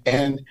seeing?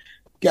 And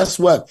guess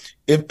what?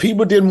 If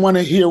people didn't want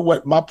to hear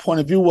what my point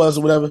of view was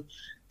or whatever,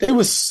 they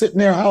would sit in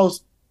their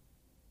house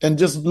and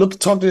just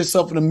talk to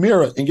themselves in the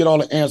mirror and get all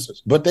the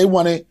answers. But they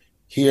want to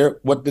hear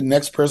what the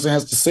next person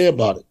has to say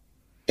about it.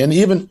 And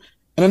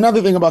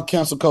another thing about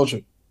cancel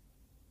culture,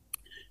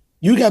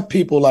 you got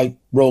people like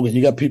Rogan,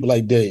 you got people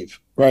like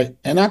Dave, right?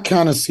 And I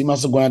kind of see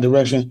myself going that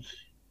direction.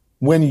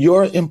 When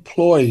your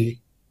employer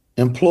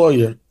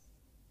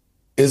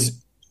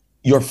is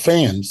your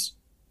fans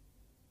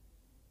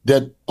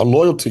that are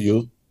loyal to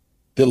you,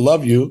 that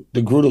love you,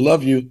 that grew to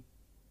love you,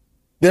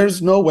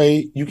 there's no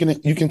way you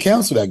can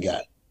cancel that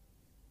guy.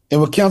 And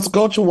what cancel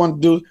culture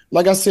want to do,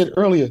 like I said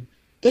earlier,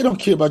 they don't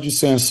care about you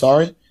saying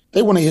sorry.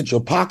 They want to hit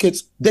your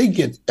pockets. They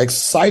get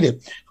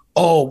excited.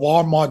 Oh,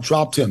 Walmart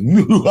dropped him.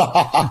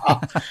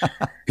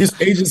 His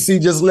agency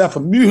just left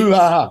him.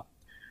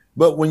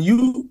 But when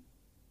you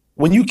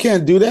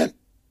can't do that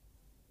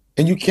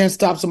and you can't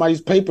stop somebody's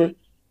paper,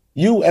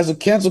 you as a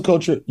cancel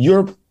culture,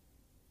 you're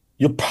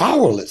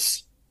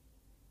powerless.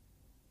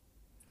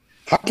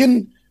 How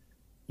can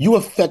you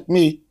affect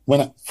me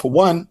when, for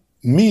one,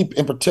 me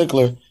in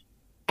particular,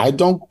 I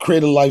don't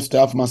create a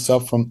lifestyle for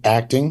myself from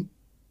acting.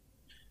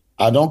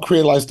 I don't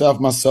create a lifestyle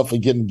for myself for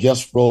getting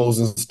guest roles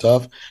and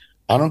stuff.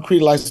 I don't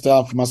create a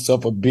lifestyle for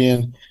myself of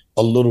being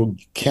a little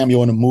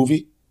cameo in a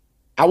movie.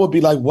 I would be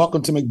like,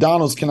 welcome to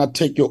McDonald's. Can I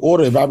take your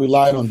order if I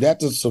relied on that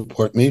to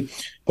support me?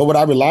 But what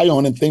I rely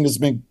on and thing that's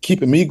been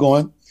keeping me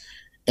going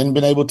and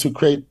been able to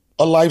create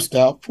a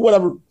lifestyle for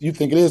whatever you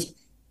think it is,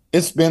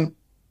 it's been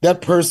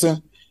that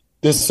person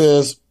that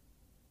says,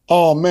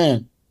 oh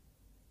man,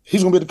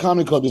 he's going to be at the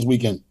comedy club this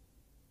weekend.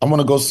 I'm going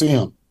to go see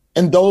him.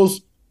 And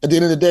those, at the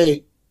end of the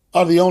day,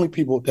 are the only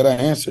people that I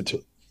answer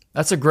to.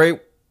 That's a great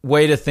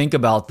way to think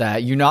about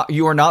that.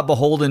 You are not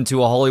beholden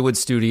to a Hollywood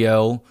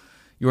studio.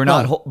 You are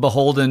not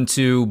beholden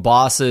to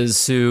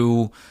bosses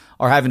who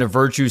are having a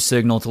virtue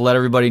signal to let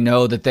everybody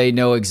know that they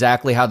know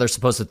exactly how they're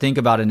supposed to think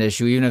about an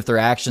issue, even if their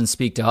actions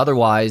speak to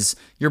otherwise.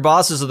 Your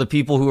bosses are the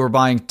people who are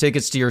buying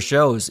tickets to your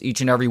shows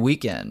each and every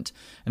weekend.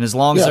 And as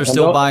long as they're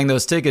still buying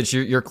those tickets,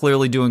 you're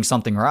clearly doing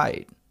something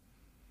right.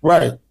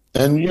 Right.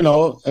 And,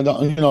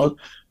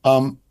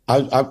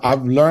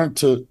 I've learned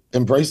to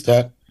embrace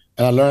that,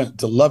 and I learned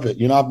to love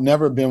it. I've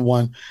never been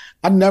one.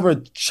 I never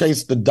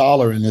chased the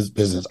dollar in this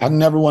business. I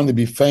never wanted to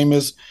be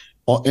famous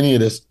or any of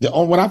this.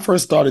 When I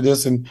first started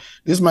this, and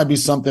this might be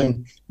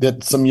something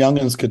that some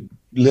youngins could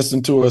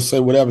listen to or say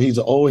whatever, he's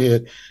an old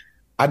head.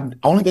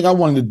 Only thing I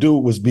wanted to do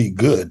was be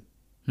good.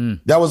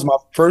 That was my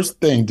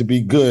first thing, to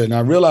be good. And I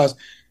realized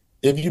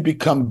if you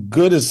become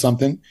good at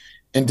something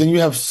and then you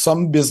have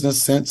some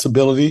business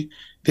sensibility,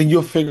 then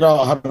you'll figure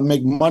out how to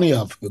make money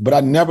off it. But I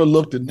never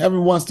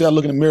once did I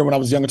look in the mirror when I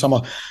was younger talking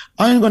about,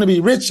 I ain't going to be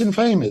rich and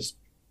famous.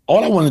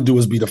 All I want to do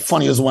is be the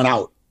funniest one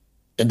out.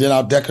 And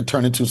then that could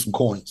turn into some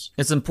coins.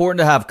 It's important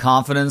to have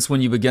confidence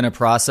when you begin a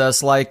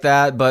process like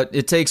that, but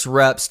it takes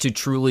reps to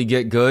truly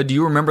get good. Do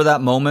you remember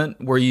that moment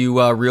where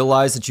you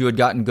realized that you had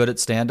gotten good at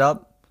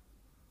stand-up?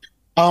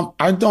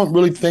 I don't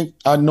really think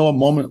I know a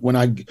moment when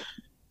I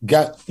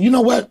got, you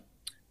know what?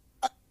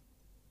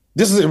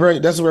 That's a very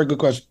good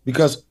question,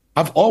 because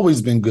I've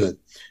always been good.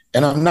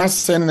 And I'm not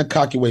saying in a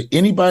cocky way.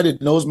 Anybody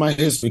that knows my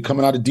history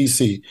coming out of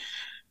DC,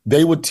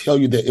 they would tell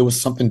you that it was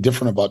something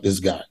different about this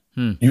guy.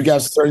 You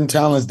got certain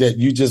talents that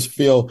you just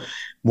feel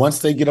once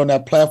they get on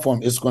that platform,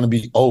 it's going to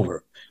be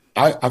over.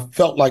 I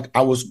felt like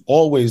I was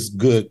always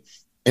good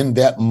in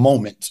that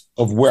moment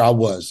of where I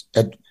was.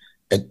 At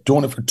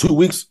doing it for 2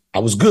 weeks, I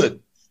was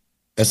good.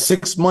 At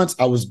 6 months,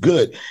 I was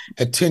good.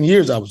 At 10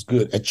 years, I was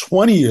good. At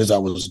 20 years, I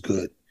was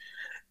good.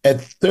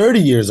 At 30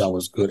 years, I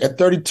was good. At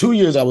 32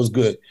 years, I was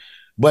good.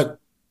 But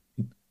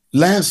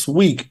last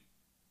week,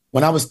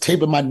 when I was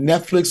taping my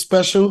Netflix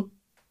special,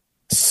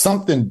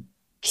 something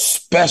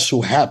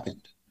special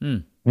happened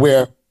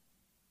where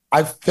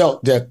I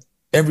felt that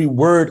every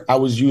word I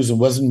was using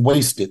wasn't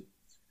wasted.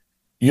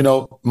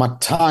 My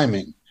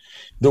timing,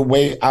 the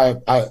way I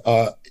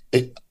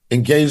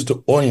engaged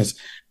the audience,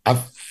 I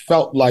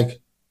felt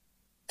like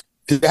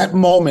that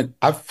moment,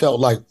 I felt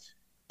like,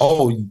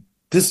 oh,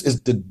 this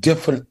is the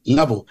different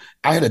level.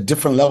 I had a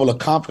different level of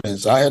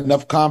confidence. I had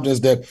enough confidence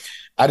that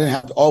I didn't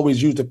have to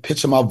always use the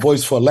pitch of my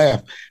voice for a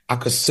laugh. I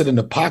could sit in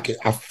the pocket.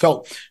 I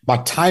felt my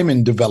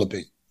timing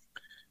developing.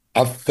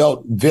 I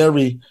felt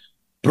very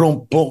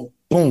boom, boom,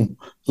 boom.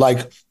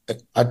 Like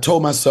I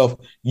told myself,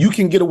 you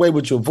can get away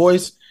with your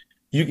voice.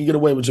 You can get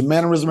away with your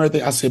mannerism and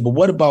everything. I said, but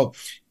what about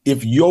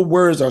if your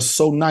words are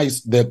so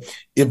nice that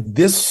if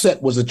this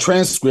set was a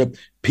transcript,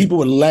 people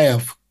would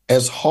laugh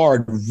as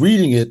hard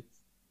reading it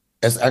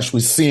as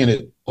actually seeing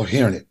it or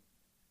hearing it.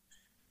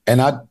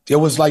 And it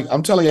was like,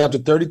 I'm telling you, after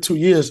 32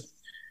 years,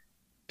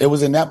 it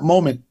was in that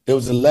moment, it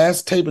was the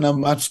last taping of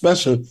my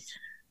special.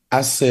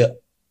 I said,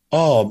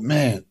 oh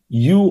man,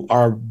 you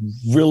are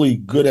really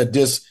good at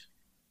this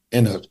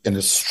in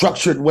a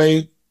structured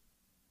way,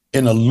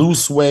 in a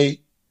loose way,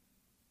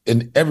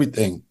 in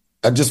everything.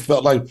 I just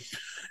felt like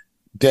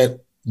that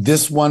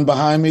this one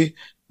behind me,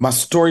 my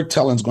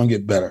storytelling is going to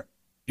get better.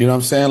 You know what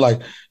I'm saying?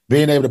 Like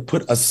being able to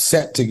put a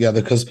set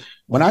together. Because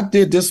when I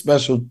did this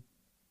special,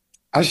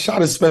 I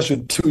shot a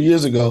special 2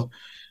 years ago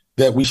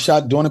that we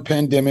shot during the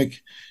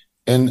pandemic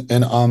in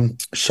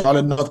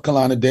Charlotte, North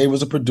Carolina. Dave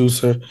was a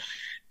producer.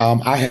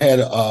 I had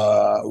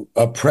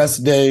a press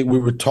day. We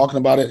were talking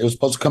about it. It was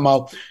supposed to come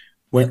out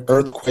when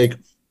Earthquake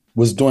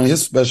was doing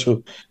his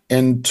special.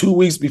 And 2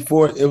 weeks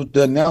before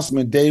the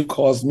announcement, Dave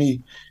calls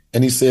me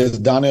and he says,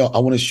 Donnell, I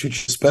want to shoot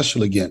your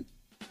special again.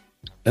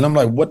 And I'm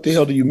like, what the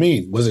hell do you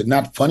mean? Was it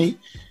not funny?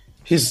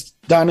 He's,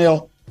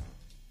 Donnell,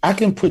 I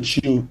can put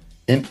you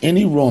in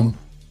any room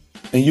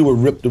and you will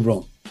rip the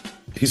room.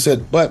 He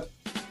said, but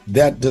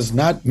that does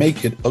not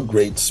make it a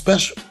great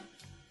special.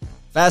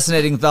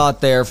 Fascinating thought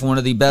there from one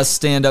of the best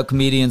stand-up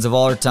comedians of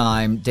all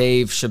time,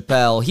 Dave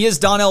Chappelle. He is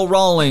Donnell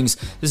Rawlings.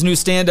 His new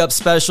stand-up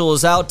special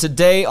is out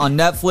today on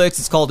Netflix.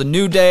 It's called A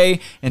New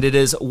Day, and it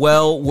is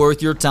well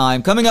worth your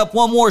time. Coming up,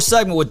 one more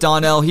segment with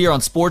Donnell here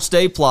on Sports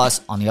Day Plus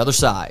on the other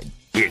side.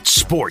 It's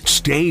Sports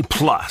Day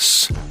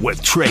Plus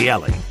with Trey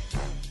Elling.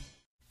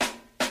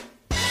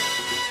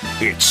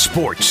 It's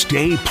Sports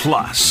Day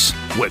Plus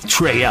with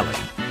Trey Elling.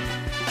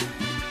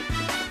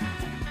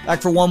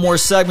 Back for one more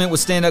segment with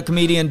stand-up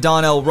comedian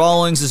Donnell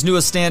Rawlings. His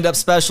newest stand-up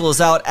special is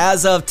out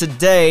as of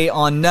today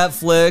on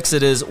Netflix.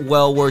 It is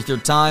well worth your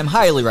time.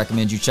 Highly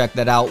recommend you check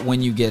that out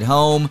when you get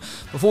home.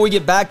 Before we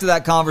get back to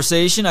that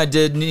conversation, I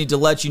did need to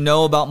let you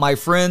know about my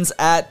friends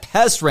at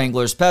Pest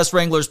Wranglers. Pest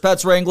Wranglers,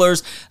 Pets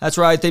Wranglers. That's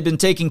right, they've been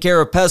taking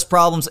care of pest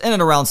problems in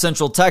and around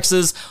Central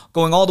Texas,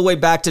 going all the way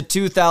back to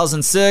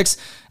 2006.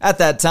 At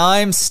that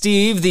time,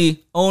 Steve,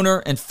 the owner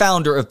and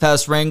founder of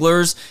Pest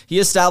Wranglers. He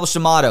established a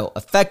motto: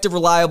 effective,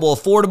 reliable,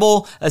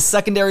 affordable. A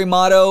secondary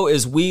motto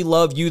is we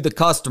love you, the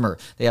customer.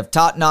 They have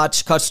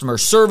top-notch customer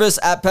service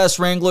at Pest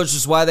Wranglers, which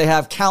is why they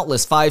have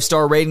countless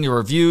 5-star rating and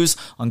reviews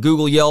on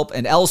Google, Yelp,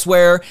 and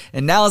elsewhere.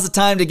 And now is the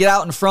time to get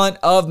out in front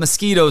of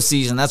mosquito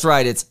season. That's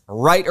right, it's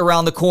right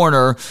around the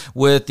corner.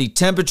 With the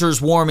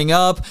temperatures warming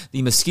up,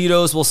 the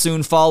mosquitoes will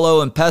soon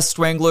follow, and Pest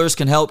Wranglers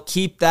can help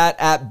keep that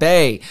at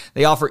bay.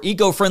 They offer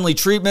eco-friendly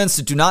treatments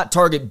that do not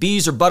target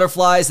bees or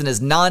butterflies and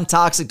is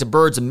non-toxic to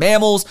birds and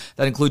mammals.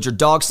 That includes your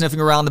dog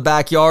sniffing around the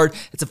backyard.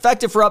 It's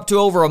effective for up to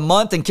over a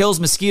month and kills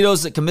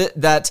mosquitoes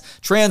that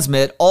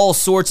transmit all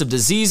sorts of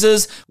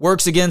diseases.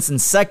 Works against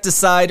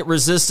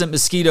insecticide-resistant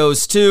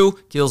mosquitoes too.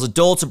 Kills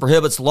adults and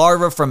prohibits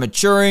larvae from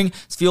maturing.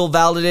 It's field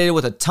validated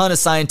with a ton of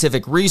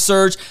scientific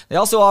research. They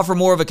also offer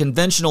more of a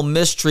conventional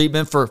mist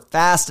treatment for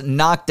fast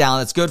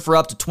knockdown. It's good for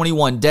up to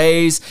 21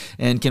 days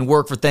and can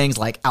work for things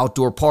like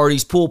outdoor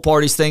parties, pool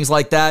parties, things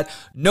like that.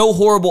 No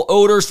horrible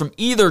odors from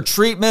either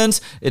treatment.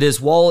 It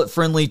is wallet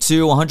friendly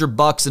too,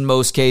 $100 in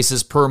most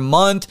cases per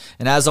month.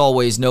 And as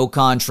always, no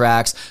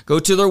contracts. Go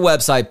to their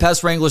website,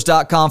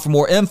 pestwranglers.com, for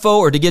more info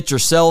or to get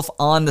yourself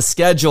on the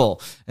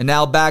schedule. And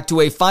now back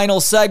to a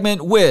final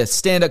segment with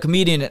stand-up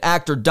comedian and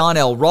actor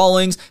Donnell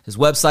Rawlings. His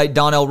website,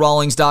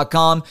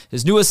 donnellrawlings.com.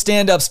 His newest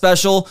stand-up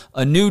special,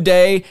 A New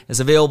Day, is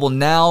available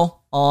now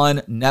on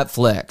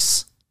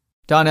Netflix.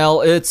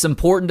 Donnell, it's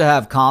important to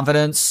have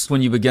confidence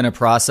when you begin a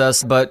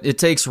process, but it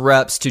takes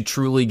reps to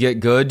truly get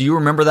good. Do you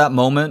remember that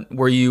moment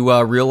where you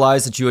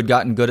realized that you had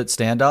gotten good at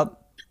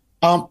stand-up?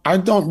 I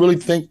don't really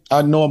think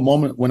I know a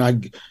moment when I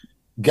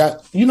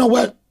got, you know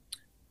what?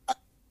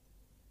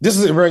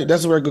 That's a very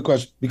good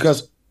question,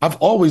 because I've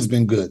always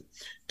been good.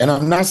 And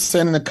I'm not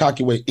saying in a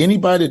cocky way.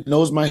 Anybody that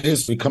knows my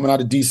history coming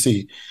out of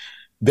DC,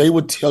 they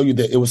would tell you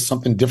that it was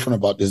something different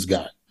about this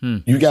guy.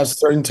 You got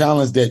certain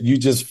talents that you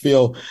just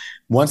feel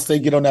once they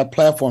get on that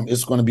platform,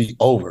 it's going to be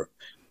over.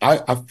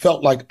 I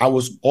felt like I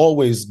was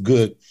always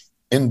good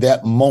in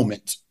that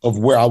moment of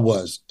where I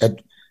was.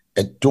 At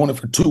doing it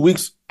for 2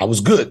 weeks, I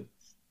was good.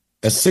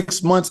 At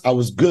 6 months, I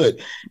was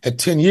good. At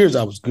 10 years,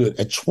 I was good.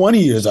 At 20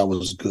 years, I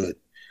was good.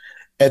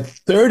 At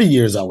 30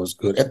 years, I was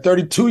good. At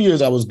 32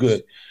 years, I was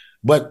good.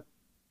 But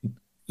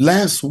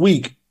last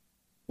week,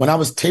 when I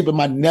was taping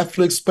my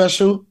Netflix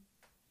special,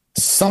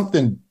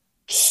 something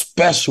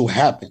special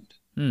happened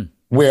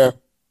where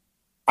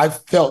I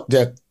felt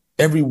that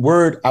every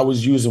word I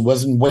was using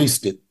wasn't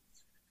wasted.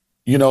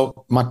 You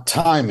know, my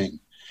timing,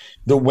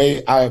 the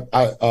way I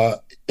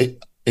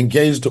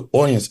engaged the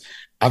audience,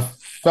 I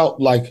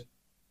felt like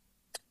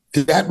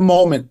that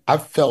moment, I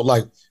felt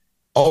like,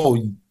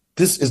 oh,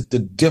 this is the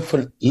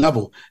different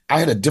level. I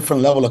had a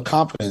different level of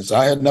confidence.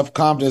 I had enough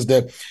confidence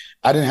that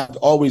I didn't have to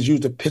always use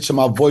the pitch of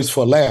my voice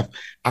for a laugh.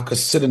 I could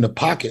sit in the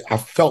pocket. I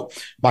felt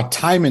my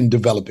timing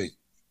developing.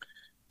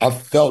 I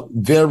felt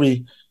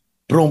very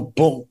boom,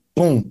 boom,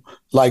 boom.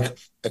 Like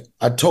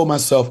I told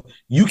myself,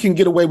 you can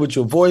get away with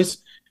your voice.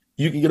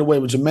 You can get away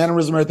with your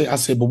mannerism and everything. I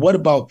said, but what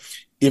about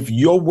if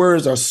your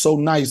words are so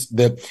nice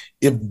that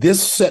if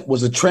this set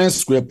was a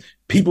transcript,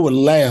 people would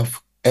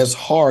laugh as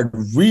hard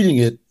reading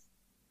it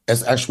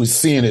as actually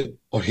seeing it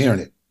or hearing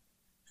it.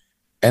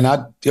 And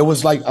it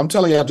was like, I'm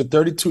telling you, after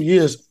 32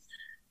 years,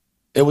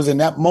 it was in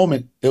that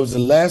moment, it was the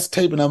last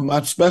taping of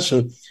my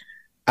special.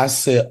 I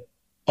said,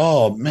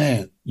 oh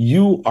man,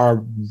 you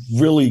are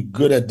really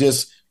good at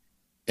this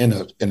in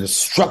a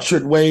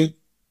structured way,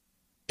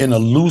 in a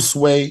loose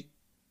way,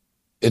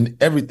 in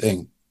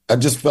everything. I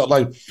just felt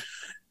like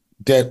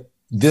that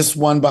this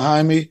one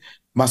behind me,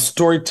 my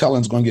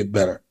storytelling is going to get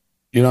better.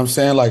 You know what I'm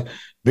saying? Like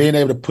being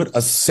able to put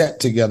a set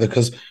together.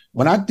 Because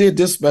when I did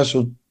this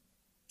special,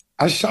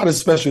 I shot a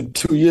special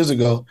 2 years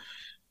ago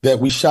that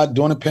we shot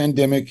during the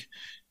pandemic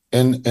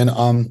in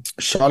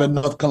Charlotte,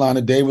 North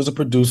Carolina. Dave was a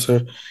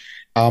producer.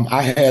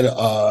 I had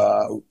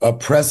a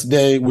press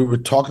day. We were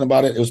talking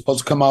about it. It was supposed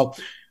to come out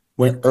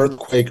when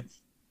Earthquake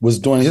was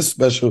doing his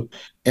special.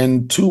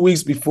 And 2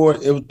 weeks before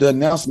the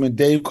announcement,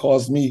 Dave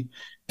calls me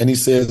and he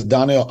says,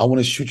 Donnell, I want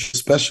to shoot your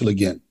special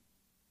again.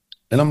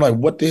 And I'm like,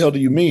 what the hell do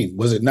you mean?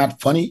 Was it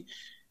not funny?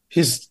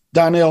 He's,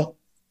 Donnell,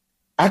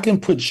 I can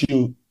put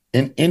you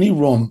in any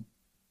room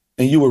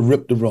and you will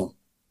rip the room.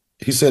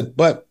 He said,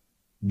 but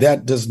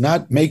that does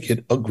not make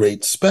it a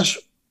great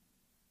special.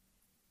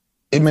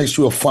 It makes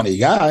you a funny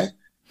guy,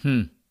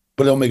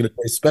 but it don't make it a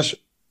great special.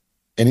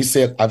 And he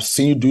said, I've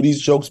seen you do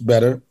these jokes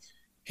better.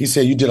 He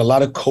said, you did a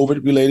lot of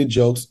COVID-related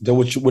jokes that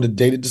would have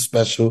dated the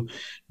special.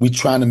 We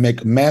trying to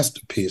make a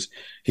masterpiece.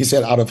 He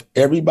said, out of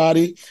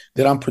everybody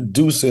that I'm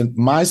producing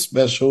my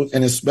special,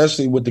 and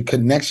especially with the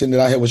connection that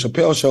I had with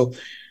Chappelle Show,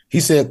 he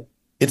said,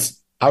 it's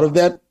out of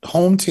that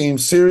home team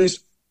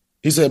series.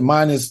 He said,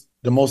 mine is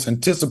the most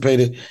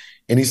anticipated.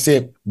 And he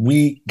said,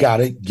 we got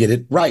to get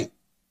it right.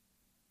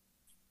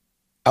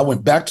 I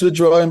went back to the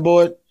drawing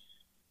board.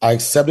 I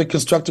accepted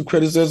constructive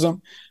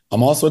criticism.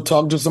 I'm also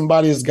talking to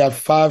somebody that's got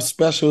 5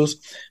 specials.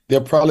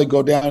 They'll probably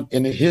go down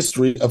in the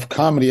history of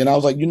comedy. And I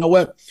was like, you know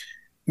what?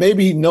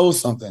 Maybe he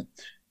knows something.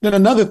 Then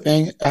another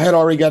thing, I had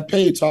already got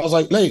paid, so I was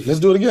like, "Hey, let's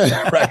do it again."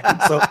 Right.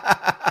 So,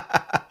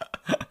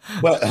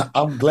 but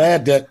I'm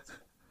glad that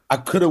I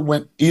could have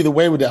went either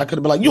way with it. I could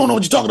have been like, "You don't know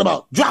what you're talking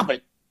about. Drop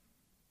it."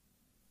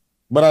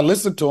 But I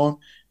listened to him,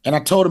 and I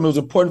told him it was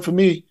important for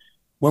me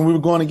when we were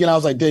going again. I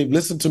was like, "Dave,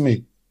 listen to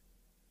me.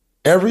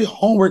 Every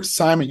homework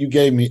assignment you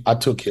gave me, I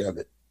took care of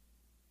it.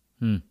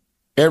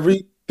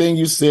 Everything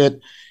you said,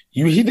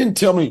 he didn't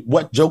tell me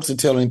what jokes to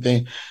tell or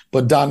anything,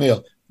 but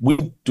Donnell, we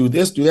do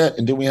this, do that,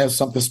 and then we have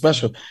something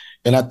special."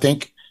 And I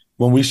think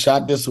when we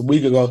shot this a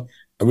week ago,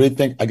 I really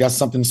think I got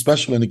something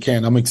special in the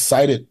can. I'm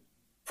excited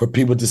for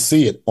people to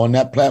see it on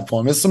that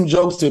platform. There's some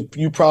jokes that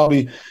you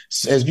probably,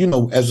 as you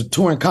know, as a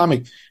touring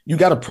comic, you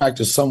got to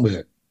practice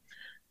somewhere.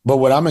 But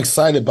what I'm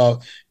excited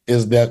about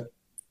is that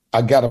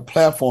I got a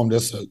platform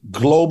that's a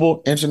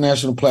global,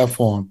 international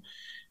platform.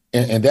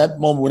 And that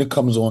moment when it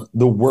comes on,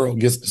 the world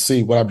gets to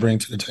see what I bring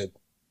to the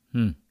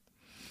table.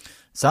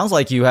 Sounds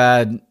like you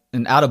had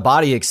an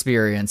out-of-body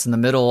experience in the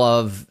middle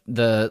of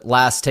the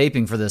last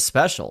taping for this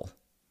special.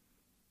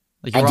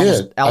 Like you were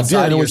almost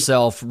outside of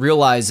yourself,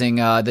 realizing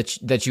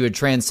that you had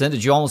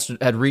transcended. You almost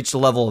had reached a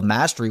level of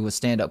mastery with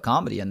stand-up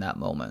comedy in that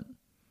moment.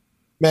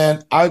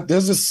 Man,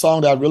 there's this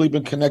song that I've really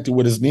been connected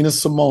with. It's Nina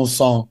Simone's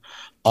song,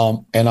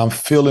 and I'm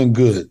feeling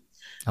good.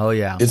 Oh,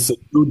 yeah. It's a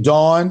new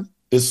dawn.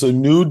 It's a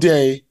new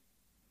day.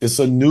 It's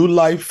a new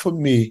life for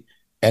me,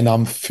 and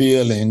I'm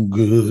feeling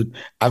good.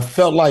 I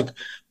felt like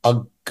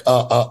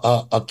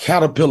a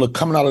caterpillar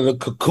coming out of the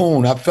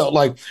cocoon. I felt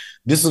like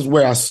this is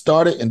where I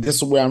started, and this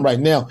is where I'm right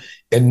now.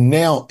 And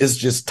now it's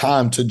just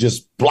time to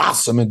just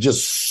blossom and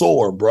just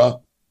soar,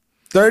 bro.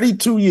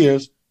 32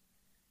 years,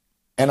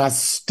 and I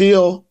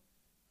still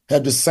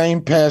have the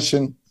same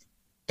passion,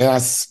 and I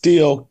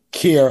still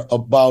care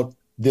about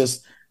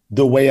this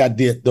the way I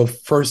did the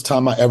first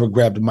time I ever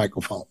grabbed a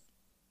microphone.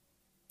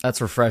 That's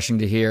refreshing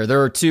to hear.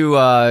 There are two,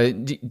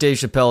 Dave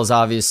Chappelle is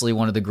obviously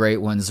one of the great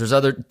ones. There's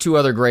two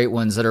other great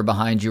ones that are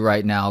behind you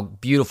right now.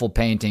 Beautiful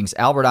paintings,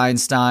 Albert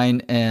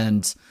Einstein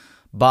and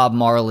Bob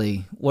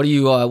Marley. What do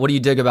you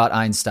dig about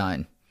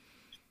Einstein?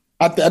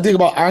 I think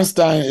about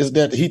Einstein is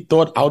that he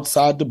thought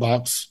outside the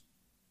box,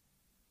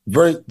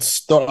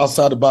 thought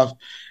outside the box.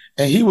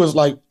 And he was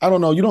like, I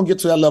don't know, you don't get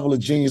to that level of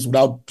genius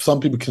without some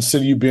people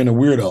consider you being a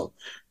weirdo,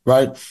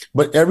 right?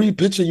 But every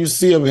picture you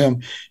see of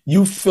him,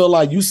 you feel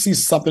like you see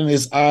something in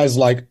his eyes.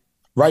 Like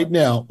right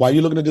now, while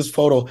you're looking at this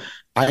photo,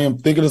 I am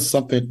thinking of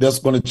something that's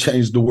going to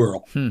change the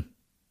world, you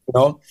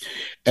know?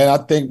 And I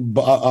think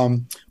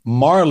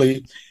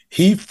Marley,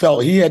 he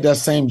felt he had that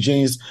same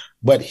genius,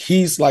 but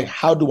he's like,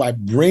 how do I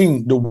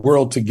bring the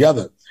world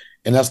together?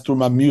 And that's through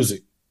my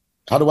music.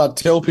 How do I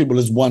tell people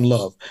it's one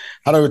love?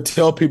 How do I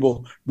tell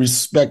people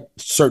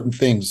respect certain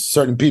things,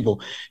 certain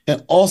people?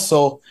 And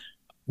also,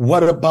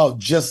 what about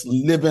just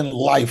living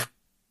life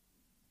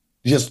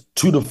just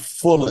to the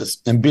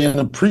fullest and being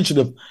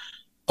appreciative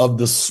of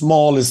the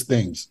smallest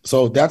things?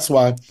 So that's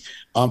why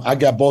I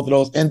got both of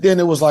those. And then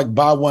it was like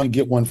buy one,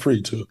 get one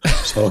free too.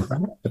 So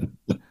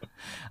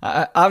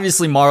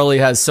obviously Marley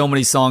has so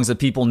many songs that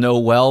people know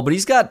well, but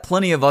he's got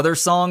plenty of other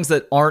songs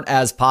that aren't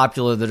as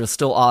popular that are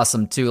still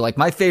awesome too. Like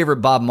my favorite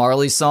Bob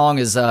Marley song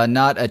is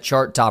not a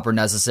chart topper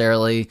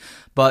necessarily,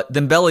 but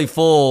Them Belly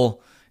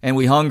Full and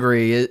We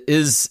Hungry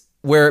is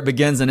where it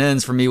begins and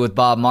ends for me with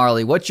Bob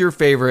Marley. What's your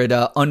favorite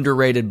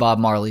underrated Bob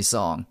Marley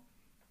song?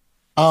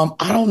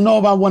 I don't know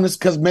about one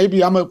because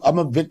maybe I'm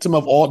a victim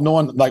of all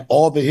knowing like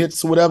all the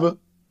hits or whatever.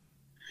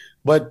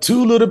 But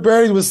two little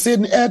birdies were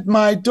sitting at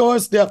my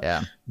doorstep.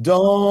 Yeah.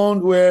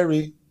 Don't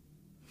worry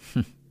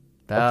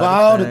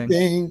about a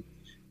thing,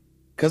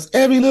 because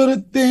every little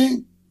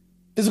thing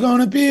is going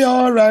to be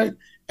all right.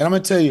 And I'm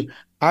going to tell you,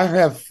 I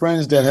have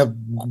friends that have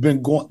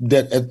been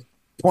that at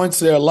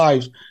points of their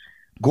lives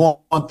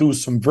gone through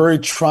some very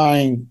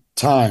trying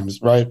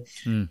times, right?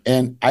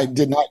 And I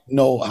did not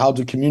know how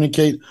to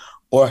communicate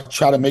or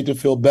try to make them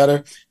feel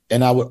better.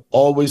 And I would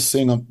always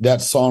sing them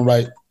that song,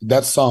 right?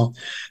 That song.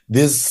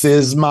 This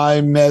is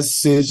my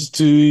message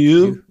to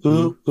you.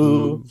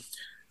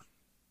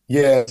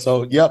 Yeah.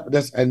 So, yep.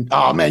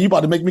 Oh man, you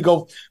about to make me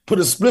go put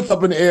a spliff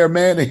up in the air,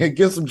 man, and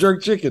get some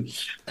jerk chicken.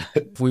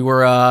 If we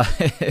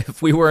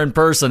were in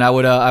person, I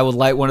would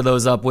light one of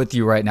those up with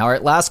you right now. All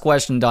right. Last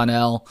question,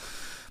 Donnell,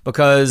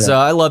 because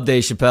I love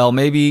Dave Chappelle.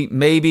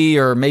 Maybe,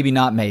 or maybe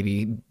not.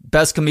 Maybe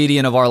best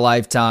comedian of our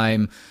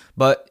lifetime.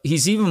 But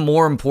he's even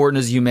more important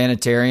as a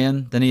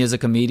humanitarian than he is a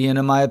comedian,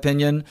 in my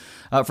opinion.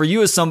 For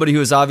you, as somebody who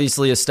has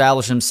obviously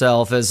established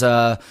himself as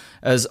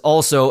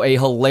also a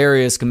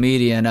hilarious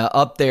comedian,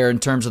 up there in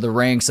terms of the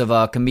ranks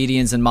of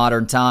comedians in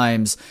modern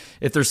times,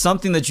 if there's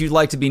something that you'd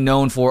like to be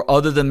known for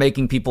other than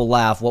making people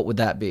laugh, what would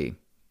that be?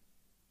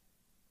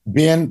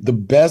 Being the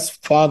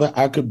best father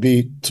I could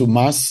be to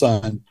my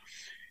son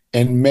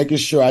and making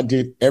sure I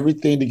did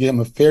everything to give him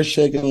a fair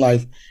shake in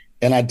life.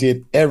 And I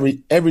did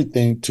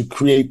everything to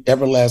create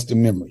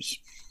everlasting memories.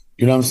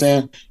 You know what I'm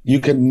saying? You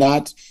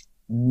cannot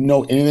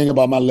know anything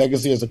about my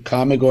legacy as a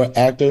comic or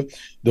actor.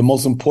 The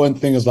most important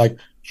thing is like,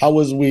 how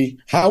was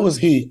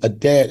he a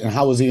dad and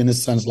how was he in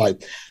his son's life?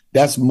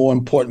 That's more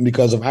important,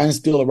 because if I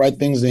instill the right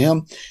things in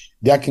him,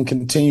 that can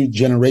continue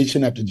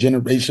generation after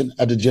generation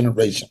after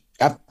generation.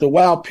 After a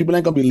while, people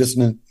ain't going to be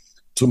listening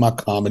to my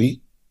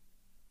comedy.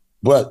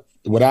 But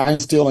what I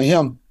instill in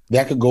him,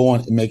 that could go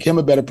on and make him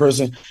a better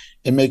person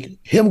and make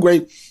him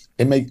great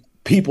and make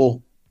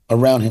people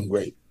around him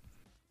great.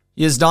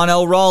 He is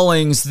Donnell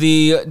Rawlings.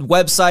 The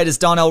website is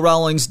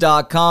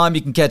DonnellRawlings.com.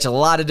 You can catch a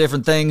lot of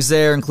different things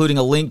there, including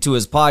a link to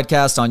his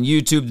podcast on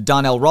YouTube, The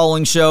Donnell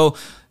Rawlings Show.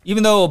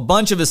 Even though a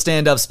bunch of his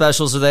stand-up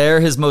specials are there,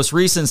 his most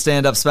recent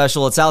stand-up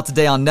special, it's out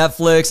today on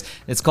Netflix.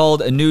 It's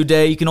called A New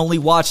Day. You can only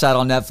watch that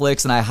on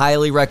Netflix, and I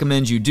highly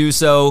recommend you do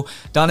so.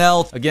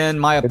 Donnell, again,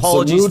 my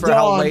apologies for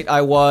how late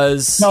I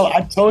was. No,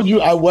 I told you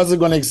I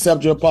wasn't going to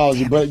accept your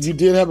apology, but you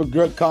did have a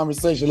good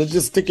conversation. Let's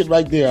just stick it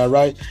right there, all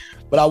right?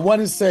 But I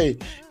want to say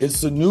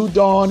it's a new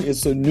dawn.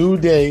 It's a new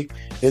day.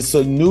 It's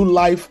a new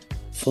life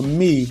for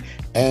me,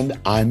 and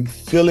I'm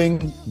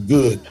feeling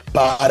good.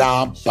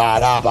 Ba-dum,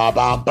 ba-da,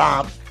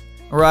 ba-bum-bum.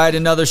 All right,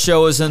 another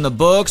show is in the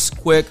books.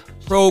 Quick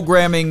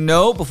programming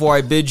note before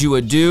I bid you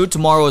adieu.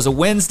 Tomorrow is a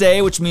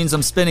Wednesday, which means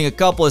I'm spinning a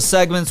couple of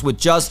segments with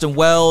Justin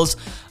Wells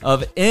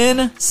of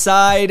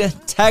Inside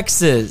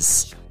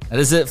Texas. That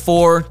is it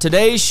for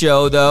today's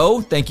show,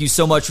 though. Thank you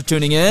so much for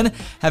tuning in.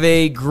 Have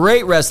a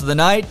great rest of the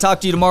night.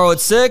 Talk to you tomorrow at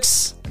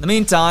 6. In the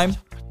meantime,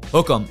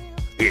 hook 'em.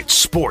 It's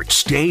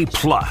Sports Day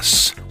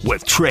Plus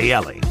with Trey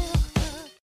Elling.